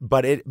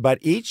But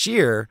each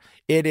year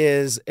it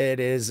is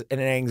an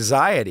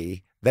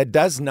anxiety that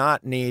does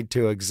not need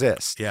to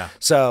exist. Yeah.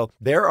 So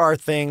there are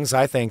things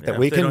I think that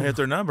we can. If they don't hit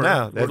their number,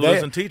 we're losing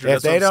losing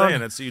teachers. That's what I'm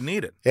saying. It's you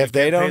need it. If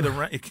they don't pay the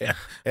rent, you can't.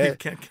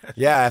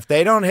 Yeah, if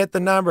they don't hit the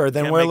number,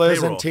 then we're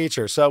losing payroll.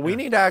 teachers. So we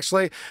need to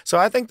actually. So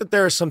I think that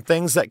there are some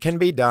things that can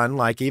be done.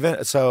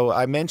 So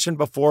I mentioned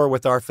before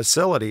with our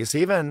facilities,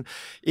 even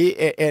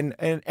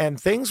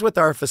and things with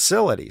our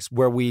facilities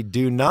where we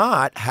do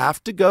not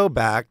have to go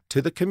back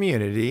to the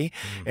community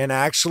and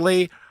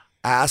actually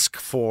ask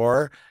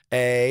for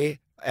a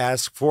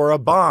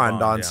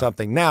bond on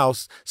something. Now,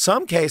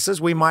 some cases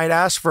we might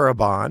ask for a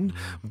bond,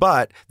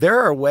 but there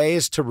are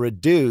ways to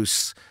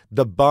reduce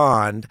the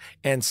bond,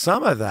 and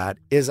some of that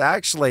is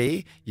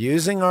actually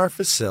using our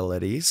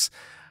facilities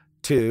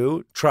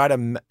to try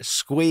to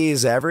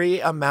squeeze every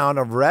amount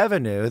of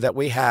revenue that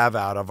we have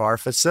out of our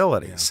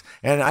facilities.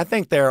 Yeah. And I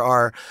think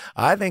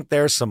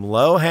there's some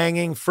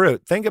low-hanging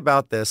fruit. Think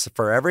about this: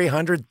 for every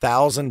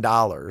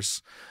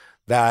 $100,000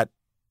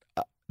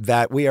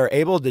 that we are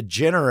able to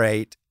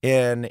generate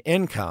in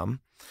income,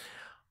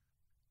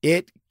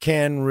 it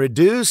can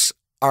reduce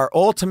our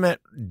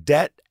ultimate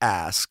debt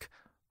ask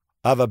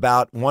of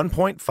about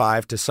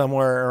 1.5 to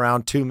somewhere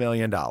around $2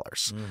 million.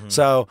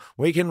 So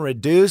we can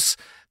reduce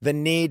the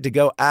need to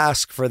go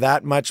ask for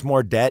that much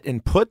more debt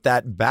and put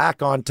that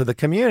back onto the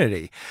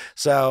community.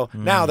 So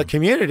now the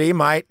community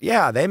might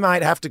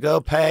have to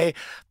go pay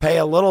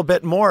a little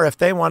bit more if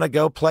they want to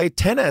go play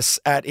tennis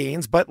at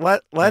Eanes, but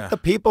let the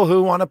people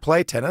who want to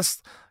play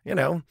tennis,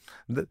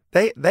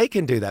 they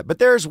can do that. But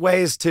there's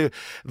ways to,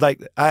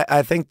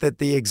 I think that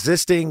the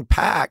existing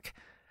PAC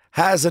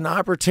has an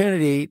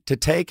opportunity to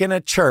take in a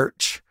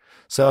church.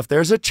 So if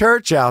there's a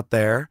church out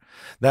there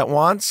that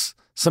wants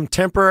some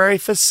temporary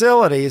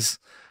facilities,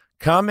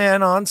 come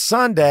in on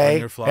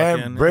Sunday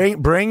and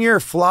bring your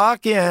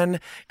flock in,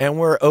 and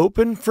we're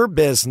open for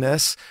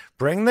business.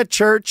 Bring the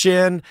church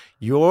in,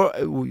 your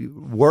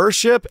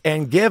worship,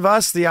 and give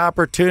us the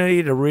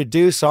opportunity to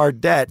reduce our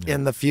debt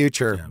in the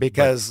future. Yeah,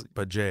 because,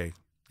 but Jay,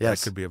 yes,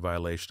 that could be a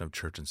violation of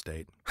church and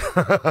state.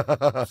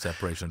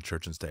 Separation of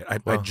church and state.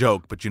 I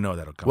joke, but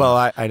that'll come.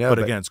 Well, I know,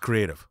 but again, it's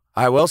creative.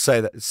 I will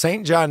say that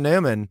St. John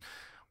Newman,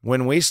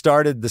 when we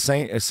started the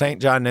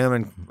St. John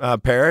Newman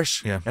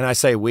Parish, and I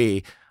say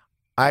we.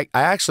 I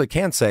actually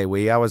can't say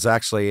we. I was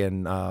actually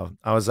in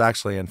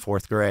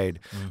fourth grade,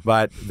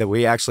 but that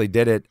we actually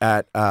did it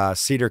at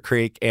Cedar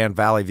Creek and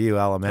Valley View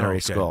Elementary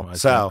School. I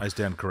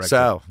stand corrected.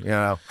 So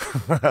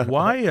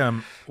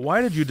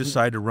why did you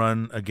decide to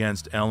run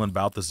against Ellen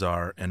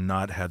Balthazar and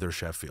not Heather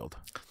Sheffield?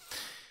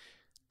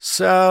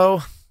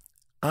 So,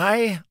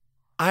 I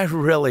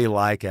really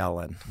like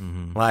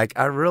Ellen.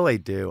 I really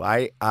do.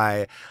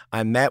 I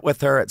met with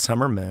her at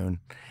Summer Moon.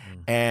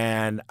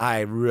 And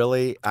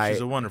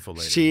she's a wonderful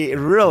lady.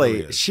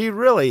 She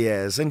really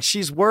is. And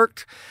she's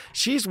worked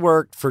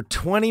for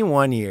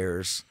 21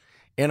 years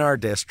in our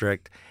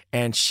district.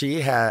 and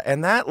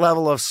and that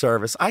level of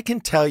service. I can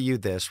tell you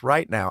this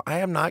right now. I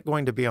am not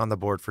going to be on the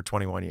board for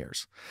 21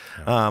 years.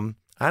 Yeah.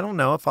 I don't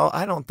know if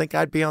I don't think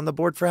I'd be on the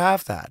board for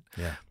half that.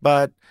 Yeah.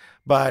 But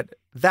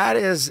that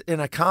is an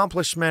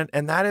accomplishment,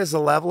 and that is a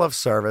level of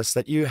service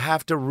that you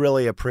have to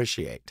really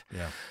appreciate.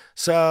 Yeah.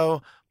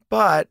 So,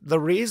 but the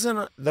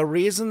reason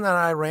that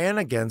I ran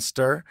against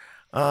her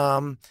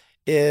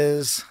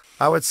is,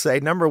 I would say,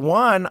 number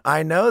one,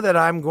 I know that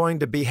I'm going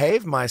to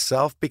behave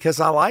myself because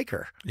I like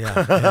her.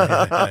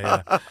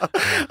 Yeah.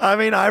 I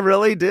mean, I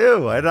really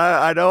do. And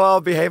I know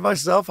I'll behave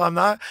myself. I'm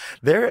not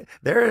there's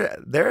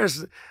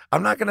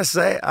I'm not going to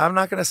say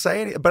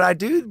anything, but I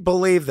do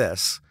believe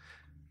this,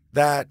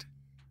 that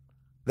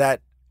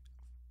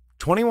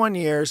 21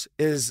 years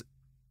is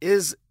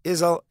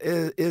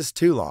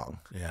too long.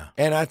 Yeah.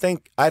 And I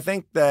think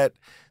that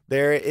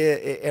there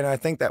is, and I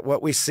think that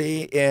what we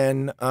see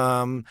in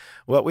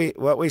what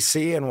we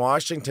see in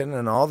Washington,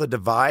 and all the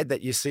divide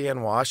that you see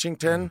in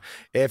Washington,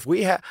 if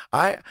we have,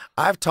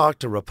 I've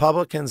talked to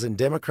Republicans and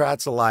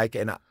Democrats alike,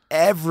 and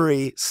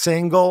every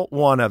single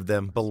one of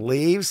them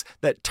believes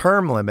that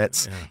term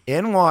limits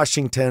in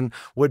Washington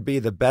would be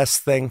the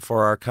best thing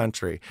for our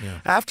country. Yeah.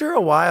 After a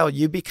while,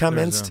 you become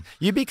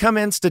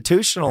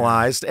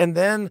institutionalized, and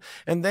then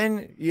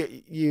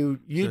you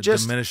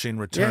just diminishing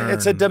return. Yeah,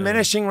 it's a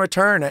diminishing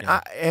return.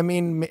 Yeah. I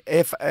mean,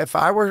 if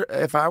I were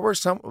at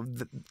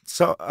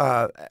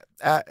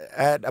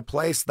a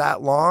place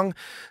that long,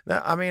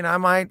 I mean, I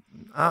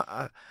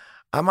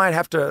might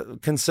have to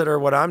consider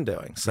what I'm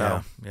doing.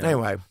 So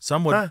anyway,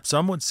 some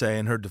would say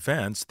in her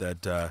defense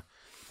that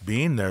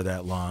being there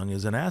that long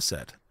is an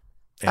asset,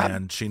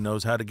 and she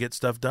knows how to get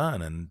stuff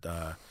done, and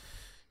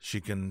she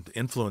can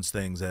influence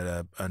things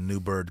that a new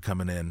bird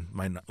coming in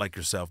like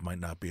yourself might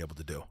not be able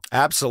to do.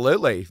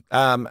 Absolutely.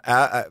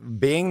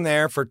 Being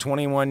there for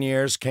 21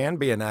 years can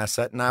be an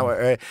asset, and I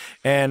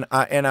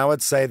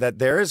would say that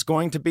there is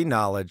going to be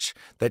knowledge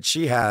that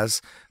she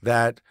has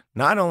that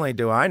not only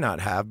do I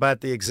not have,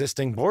 but the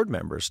existing board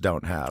members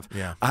don't have.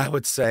 Yeah. I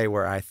would say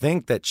where I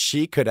think that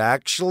she could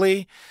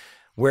actually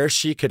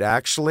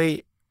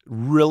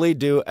really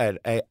do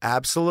a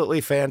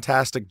absolutely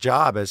fantastic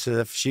job is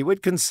if she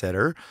would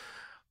consider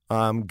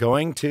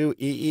going to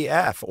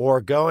EEF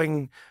or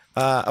going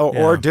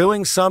or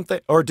doing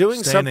something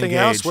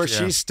else where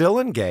she's still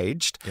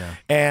engaged. Yeah.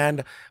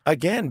 And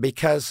again,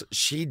 because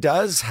she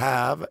does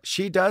have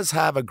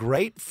a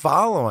great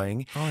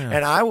following. Oh, yeah.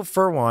 And I,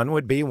 for one,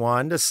 would be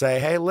one to say,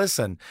 hey,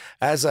 listen,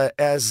 as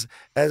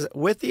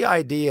with the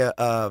idea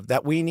of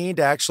that we need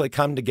to actually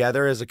come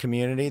together as a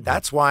community.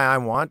 That's why I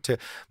want to.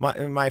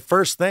 My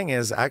first thing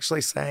is actually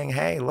saying,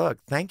 hey, look,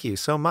 thank you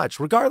so much,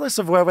 regardless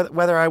of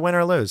whether I win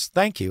or lose.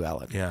 Thank you,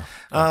 Ellen. Yeah.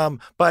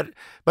 But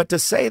to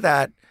say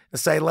that.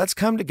 Say, let's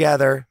come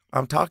together.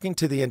 I'm talking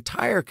to the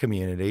entire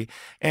community,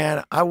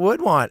 and I would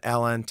want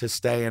Ellen to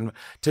stay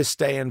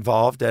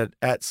involved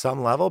at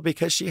some level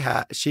because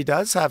she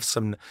does have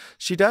some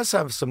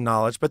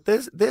knowledge. But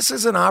this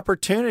is an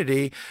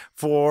opportunity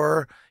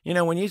for,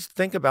 when you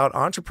think about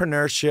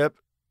entrepreneurship,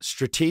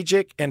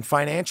 strategic and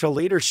financial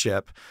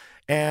leadership,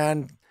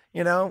 and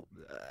I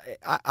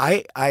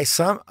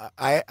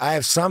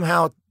have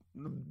somehow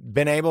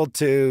been able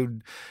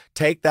to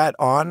take that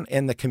on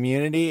in the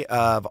community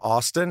of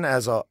Austin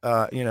as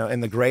in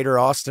the greater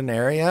Austin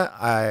area.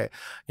 I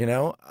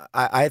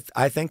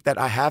think that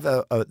I have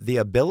the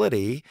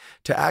ability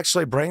to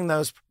actually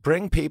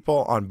bring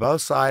people on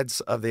both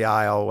sides of the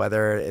aisle,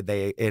 whether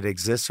it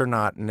exists or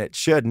not, and it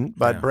shouldn't,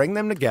 but bring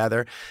them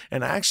together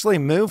and actually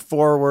move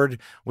forward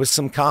with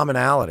some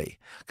commonality.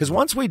 Because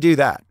once we do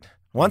that,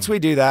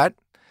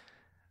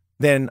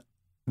 then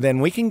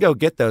we can go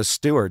get those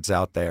stewards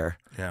out there.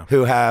 Yeah.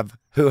 Who have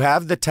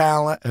the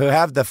talent, who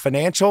have the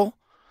financial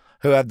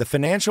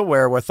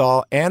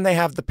wherewithal, and they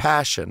have the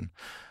passion.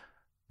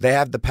 They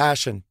have the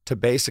passion to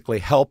basically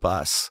help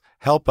us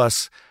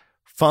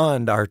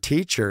fund our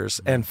teachers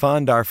and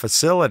fund our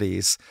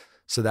facilities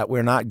so that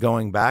we're not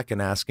going back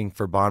and asking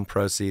for bond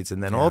proceeds.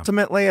 And then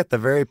ultimately at the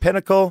very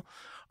pinnacle,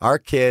 our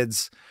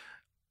kids'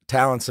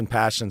 talents and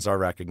passions are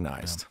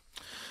recognized. Yeah.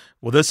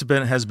 Well, this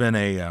has been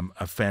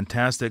a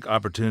fantastic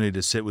opportunity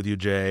to sit with you,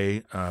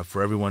 Jay,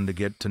 for everyone to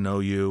get to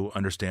know you,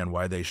 understand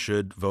why they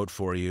should vote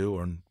for you,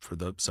 or for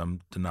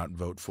some to not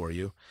vote for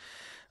you.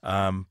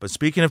 But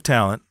speaking of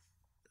talent,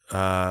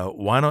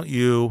 why don't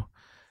you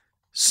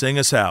sing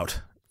us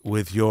out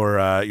with your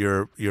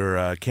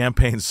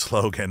campaign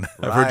slogan? Right.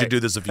 I've heard you do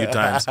this a few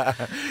times.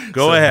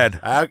 Go ahead.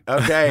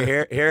 Okay,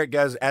 here it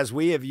goes. As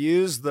we have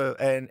used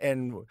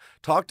and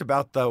talked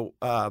about the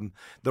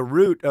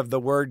root of the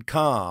word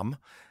 "come."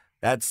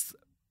 That's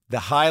the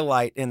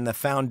highlight in the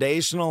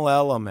foundational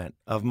element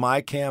of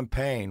my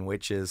campaign,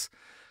 which is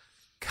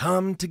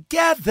come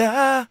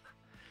together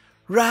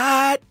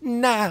right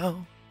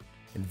now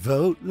and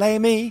vote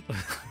Lamy.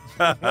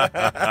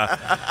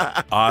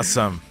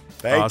 Awesome.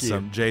 Thank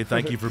you. Jay,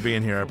 thank you for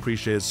being here. I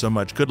appreciate it so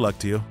much. Good luck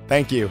to you.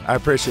 Thank you. I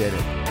appreciate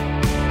it.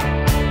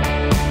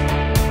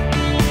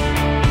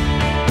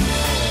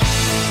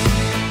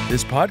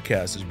 This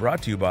podcast is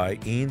brought to you by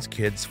Eanes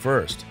Kids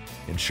First.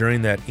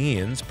 ensuring that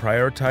EINS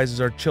prioritizes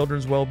our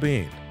children's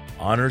well-being,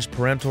 honors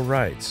parental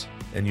rights,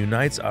 and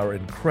unites our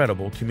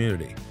incredible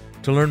community.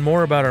 To learn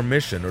more about our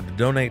mission or to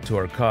donate to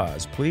our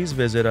cause, please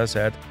visit us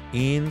at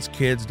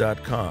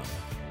EINSkids.com.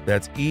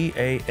 That's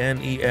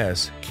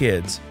EANES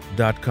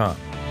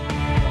kids.com.